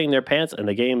just shitting their pants, and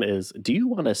the game is, do you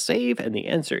want to save? And the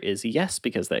answer is yes,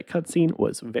 because that cutscene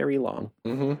was very long.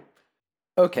 Mm-hmm.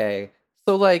 Okay,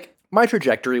 so like my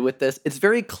trajectory with this, it's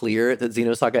very clear that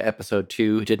Xenosaga Episode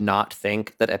 2 did not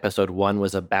think that Episode 1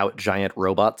 was about giant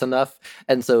robots enough,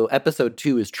 and so Episode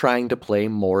 2 is trying to play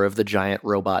more of the giant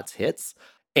robots hits,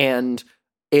 and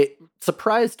it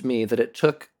surprised me that it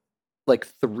took like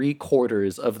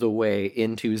 3/4 of the way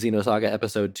into Xenosaga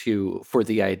Episode 2 for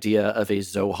the idea of a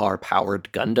Zohar-powered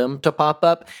Gundam to pop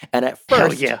up, and at Hell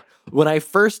first, yeah. when I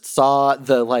first saw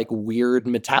the like weird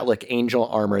metallic angel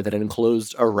armor that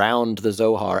enclosed around the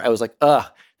Zohar, I was like, ugh,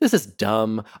 this is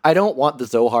dumb. I don't want the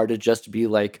Zohar to just be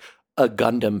like a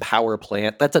Gundam power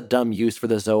plant. That's a dumb use for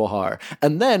the Zohar.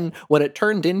 And then when it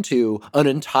turned into an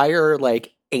entire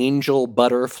like angel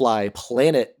butterfly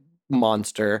planet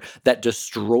monster that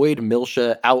destroyed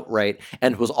Miltia outright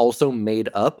and was also made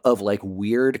up of like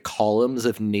weird columns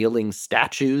of kneeling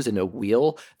statues in a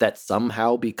wheel that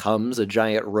somehow becomes a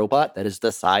giant robot that is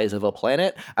the size of a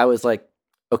planet, I was like,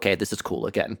 okay, this is cool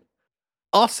again.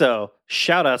 Also,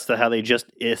 shout outs to how they just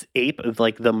ape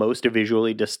like the most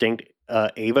visually distinct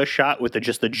Ava shot with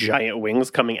just the giant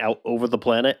wings coming out over the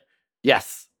planet.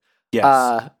 Yes.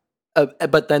 Yes.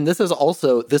 But then this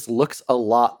looks a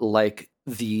lot like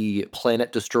the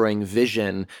planet destroying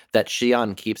vision that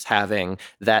Xion keeps having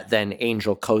that then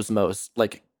Angel Cosmos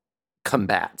like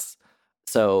combats.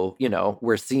 So,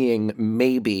 we're seeing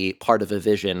maybe part of a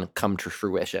vision come to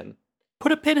fruition.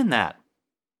 Put a pin in that.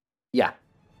 Yeah.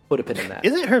 Put a pin in that.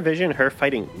 Isn't her vision her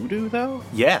fighting Udu, though?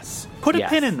 Yes. Put a Yes.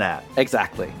 pin in that.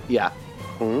 Exactly. Yeah.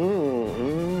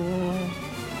 Mm-hmm.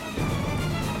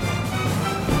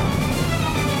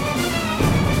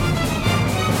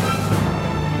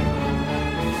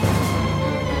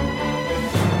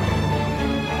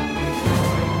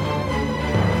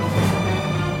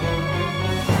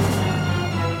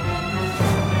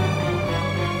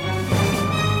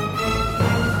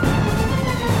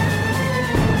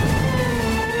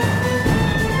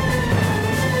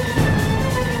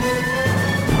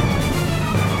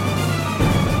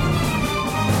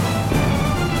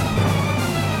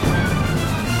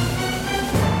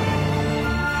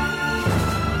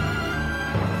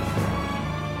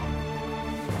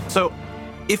 So,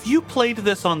 if you played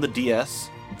this on the DS,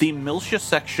 the Miltia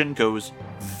section goes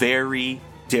very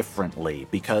differently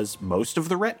because most of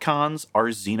the retcons are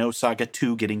Xenosaga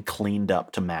 2 getting cleaned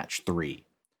up to match 3.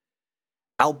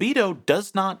 Albedo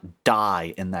does not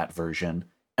die in that version,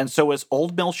 and so as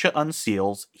Old Miltia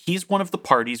unseals, he's one of the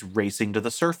parties racing to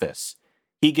the surface.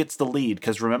 He gets the lead,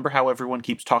 because remember how everyone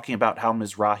keeps talking about how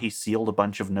Mizrahi sealed a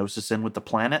bunch of Gnosis in with the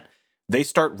planet? They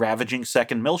start ravaging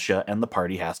Second Miltia, and the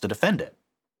party has to defend it.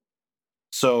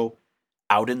 So,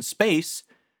 out in space,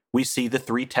 we see the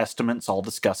three Testaments all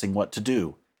discussing what to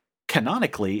do.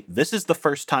 Canonically, this is the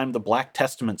first time the Black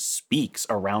Testament speaks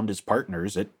around his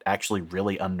partners. It actually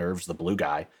really unnerves the blue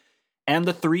guy. And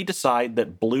the three decide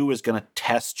that blue is going to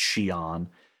test Xion,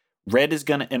 red is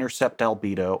going to intercept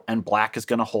Albedo, and black is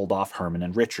going to hold off Herman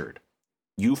and Richard.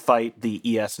 You fight the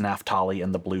ES Naphtali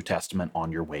and the Blue Testament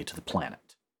on your way to the planet.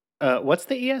 What's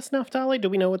the ES Naphtali? Do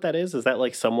we know what that is? Is that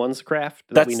like someone's craft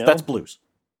that we know? That's Blue's.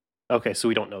 Okay, so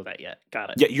we don't know that yet. Got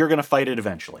it. Yeah, you're going to fight it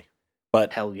eventually.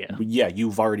 But Hell yeah. Yeah,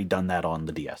 you've already done that on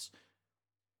the DS.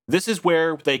 This is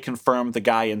where they confirm the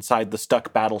guy inside the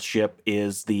stuck battleship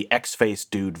is the X-Face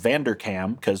dude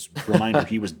Vanderkam, because, reminder,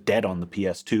 he was dead on the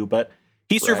PS2, but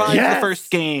he survived Yes! the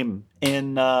first game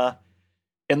in the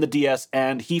DS,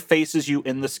 and he faces you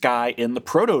in the sky in the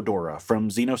Protodora from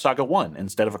Xenosaga 1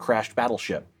 instead of a crashed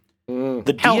battleship.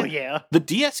 The Hell yeah. The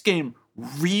DS game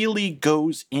really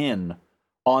goes in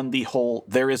on the whole,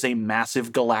 there is a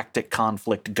massive galactic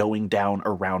conflict going down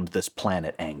around this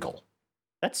planet angle.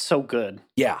 That's so good.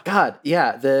 Yeah. God,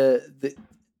 yeah.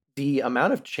 The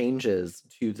amount of changes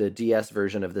to the DS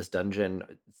version of this dungeon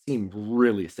seem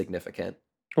really significant.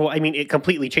 Well, I mean, it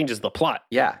completely changes the plot.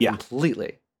 Yeah, Yeah.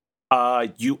 completely.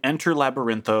 You enter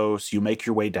Labyrinthos, you make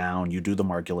your way down, you do the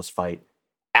Margulis fight.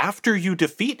 After you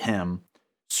defeat him,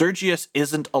 Sergius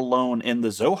isn't alone in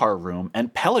the Zohar room,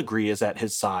 and Pellegri is at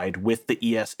his side with the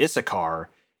ES Issachar.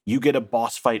 You get a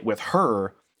boss fight with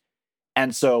her,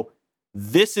 and so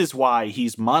this is why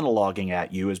he's monologuing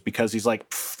at you, is because he's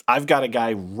like, I've got a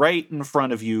guy right in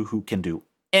front of you who can do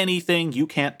anything. You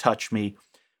can't touch me.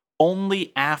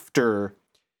 Only after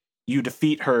you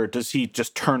defeat her does he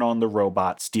just turn on the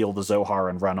robot, steal the Zohar,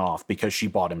 and run off because she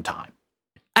bought him time.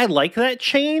 I like that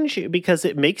change because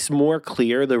it makes more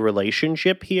clear the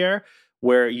relationship here,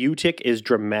 where UTIC is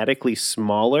dramatically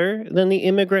smaller than the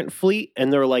immigrant fleet,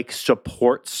 and they're like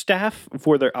support staff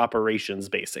for their operations,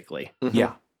 basically. Mhm.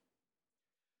 Yeah.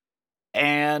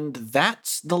 And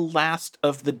that's the last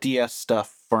of the DS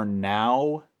stuff for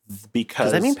now,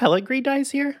 because... Does that mean Pellegri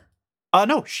dies here?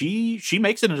 No, she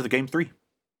makes it into the game 3.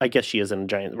 I guess she isn't a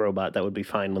giant robot. That would be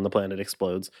fine when the planet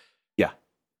explodes.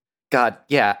 God,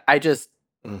 yeah,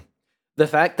 the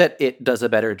fact that it does a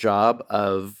better job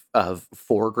of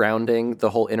foregrounding the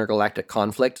whole intergalactic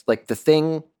conflict, like the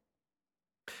thing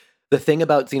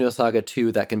about Xenosaga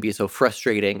 2 that can be so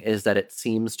frustrating is that it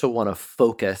seems to want to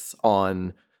focus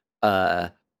on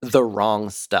the wrong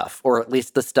stuff, or at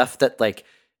least the stuff that like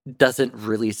doesn't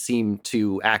really seem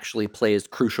to actually play as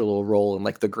crucial a role in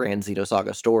like the grand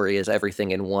Xenosaga story as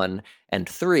everything in 1 and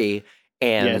 3.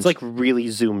 And yeah, it's like really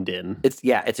zoomed in. it's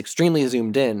extremely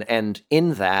zoomed in, and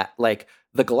in that, like,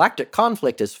 the galactic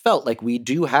conflict is felt like we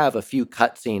do have a few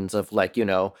cutscenes of like, you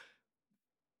know,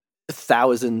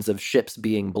 thousands of ships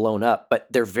being blown up, but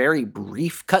they're very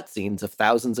brief cutscenes of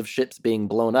thousands of ships being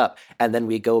blown up, and then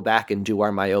we go back and do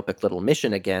our myopic little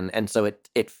mission again, and so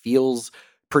it feels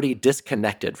pretty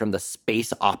disconnected from the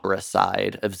space opera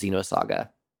side of Xenosaga.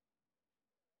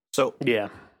 So Yeah.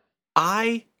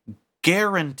 I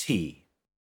guarantee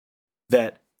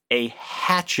that a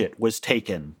hatchet was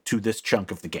taken to this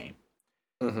chunk of the game.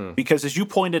 Mm-hmm. Because as you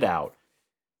pointed out,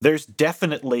 there's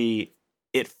definitely,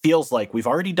 it feels like we've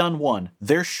already done 1.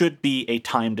 There should be a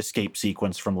timed escape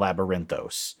sequence from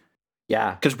Labyrinthos.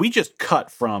 Yeah. Because we just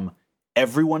cut from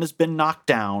everyone has been knocked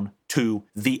down to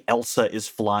the Elsa is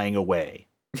flying away.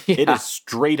 It is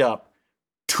straight up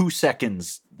 2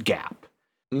 seconds gap.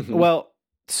 Mhm. Well,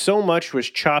 so much was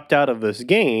chopped out of this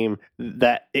game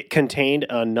that it contained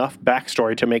enough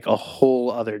backstory to make a whole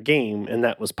other game, and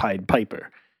that was Pied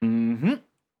Piper. Mm-hmm.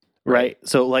 Right?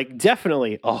 So, like,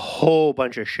 definitely a whole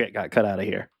bunch of shit got cut out of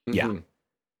here. Yeah. Mhm.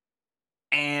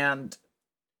 And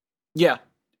yeah,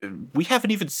 we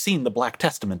haven't even seen the Black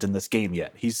Testament in this game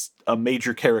yet. He's a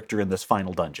major character in this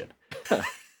final dungeon.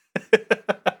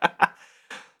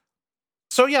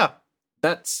 So yeah,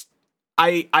 that's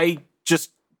I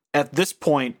just at this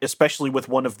point, especially with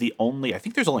one of the only, I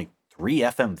think there's only 3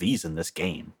 FMVs in this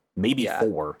game, maybe Yeah.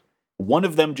 4. One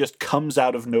of them just comes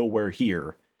out of nowhere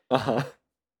here, Uh-huh.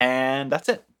 and that's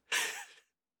it.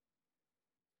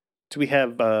 Do we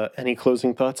have any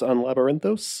closing thoughts on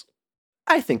Labyrinthos?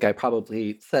 I think I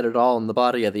probably said it all in the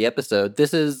body of the episode.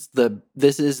 This is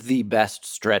the best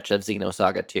stretch of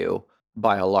Xenosaga 2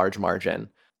 by a large margin,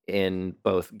 in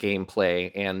both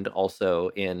gameplay and also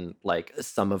in like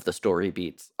some of the story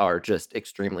beats are just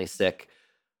extremely sick.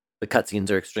 The cutscenes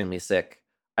are extremely sick.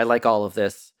 I like all of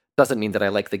this. Doesn't mean that I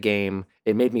like the game.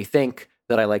 It made me think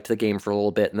that I liked the game for a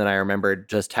little bit, and then I remembered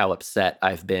just how upset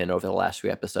I've been over the last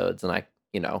few episodes, and I,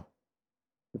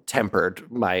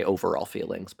 tempered my overall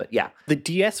feelings. But yeah. The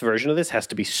DS version of this has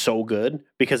to be so good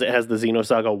because it has the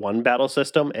Xenosaga 1 battle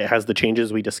system. It has the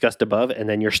changes we discussed above, and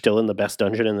then you're still in the best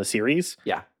dungeon in the series.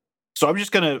 Yeah. So I'm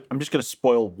just gonna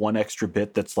spoil one extra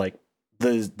bit that's like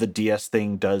the DS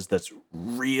thing does that's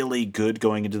really good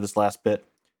going into this last bit.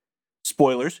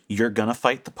 Spoilers, you're gonna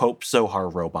fight the Pope Zohar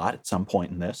robot at some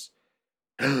point in this.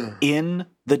 In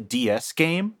the DS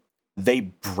game, they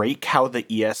break how the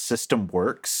ES system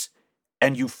works,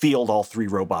 and you field all 3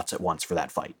 robots at once for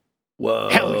that fight. Whoa.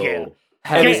 Hell yeah.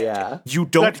 Hell Yes. yeah. You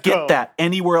don't Let's get go. that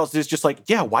anywhere else. It's just like,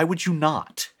 yeah, why would you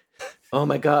not? Oh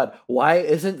my god. Why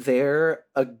isn't there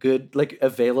a good, like,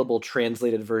 available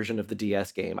translated version of the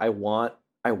DS game? I want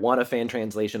a fan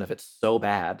translation if it's so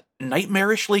bad.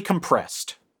 Nightmarishly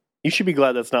compressed. You should be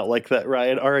glad that's not like that,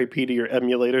 Ryan. RIP to your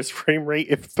emulator's frame rate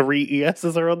if 3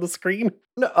 ESs are on the screen.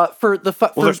 No, for the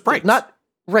Well, they're sprites. not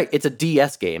right. It's a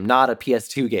DS game, not a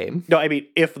PS2 game. No, I mean,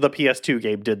 if the PS2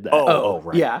 game did that. Oh,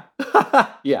 right. Yeah.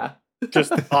 Yeah.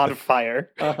 Just on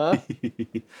fire. Uh-huh.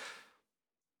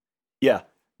 Yeah.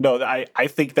 No, I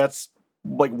think that's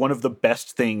like one of the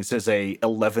best things as a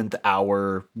 11th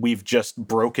hour. We've just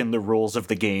broken the rules of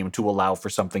the game to allow for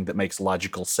something that makes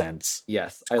logical sense.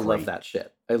 Yes, I great. love that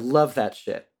shit. I love that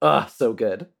shit. Ugh, so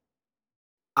good.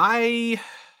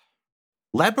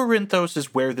 Labyrinthos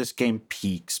is where this game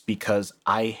peaks because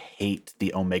I hate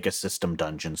the Omega System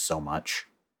dungeons so much.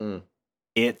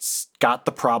 It's got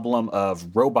the problem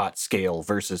of robot scale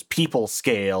versus people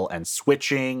scale and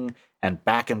switching and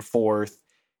back and forth.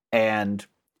 And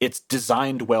it's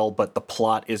designed well, but the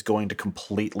plot is going to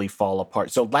completely fall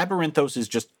apart. So Labyrinthos is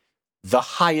just the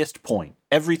highest point.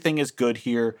 Everything is good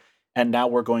here. And now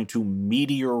we're going to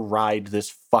meteor ride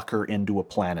this fucker into a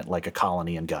planet like a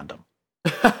colony in Gundam.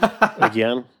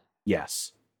 Again?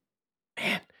 Yes.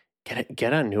 Man,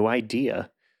 get a new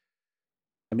idea.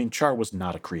 I mean, Char was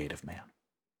not a creative man.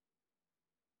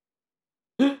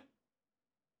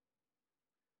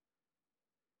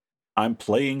 I'm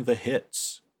playing the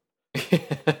hits.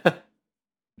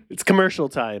 It's commercial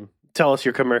time. Tell us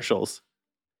your commercials.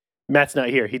 Matt's not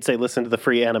here. He'd say, listen to the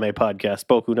free anime podcast.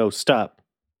 Boku no Stop.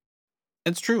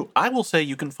 It's true. I will say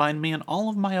you can find me in all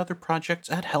of my other projects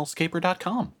at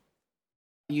hellscaper.com.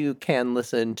 You can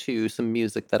listen to some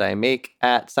music that I make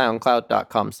at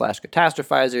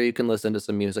soundcloud.com/catastrophizer. You can listen to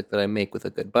some music that I make with a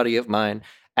good buddy of mine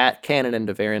at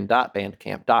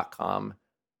canonandavarin.bandcamp.com.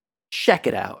 Check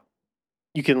it out.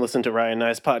 You can listen to Ryan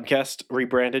Nye's podcast,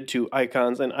 rebranded to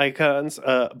Icons and Icons,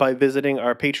 by visiting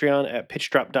our Patreon at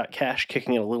pitchdrop.cash,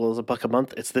 kicking it a little as $1 a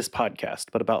month. It's this podcast,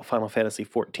 but about Final Fantasy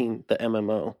XIV, the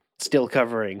MMO. Still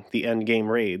covering the endgame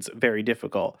raids, very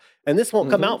difficult. And this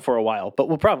won't come out for a while, but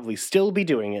we'll probably still be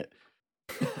doing it.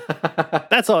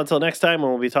 That's all until next time when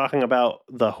we'll be talking about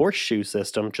the horseshoe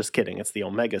system. Just kidding, it's the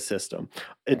Omega system.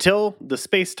 Until the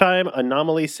space-time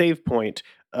anomaly save point,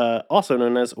 also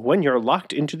known as when you're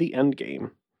locked into the endgame.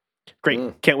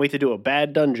 Great. Can't wait to do a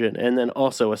bad dungeon and then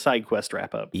also a side quest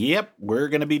wrap-up. Yep, we're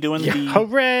going to be doing the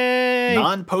hooray!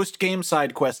 non-post-game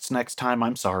side quests next time.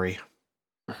 I'm sorry.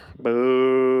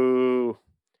 Boo.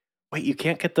 Wait, you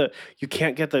can't get the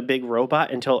big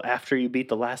robot until after you beat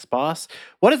the last boss?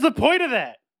 What is the point of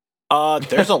that?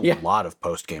 There's a lot of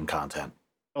post-game content.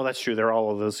 Oh, that's true. They're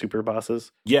all of those super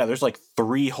bosses. Yeah, there's like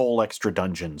 3 whole extra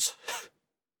dungeons.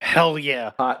 Hell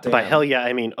yeah. Hot damn. By hell yeah,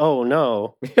 I mean, oh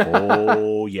no.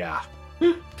 Oh yeah.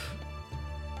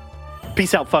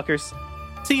 Peace out, fuckers.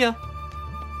 See ya.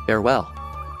 Farewell.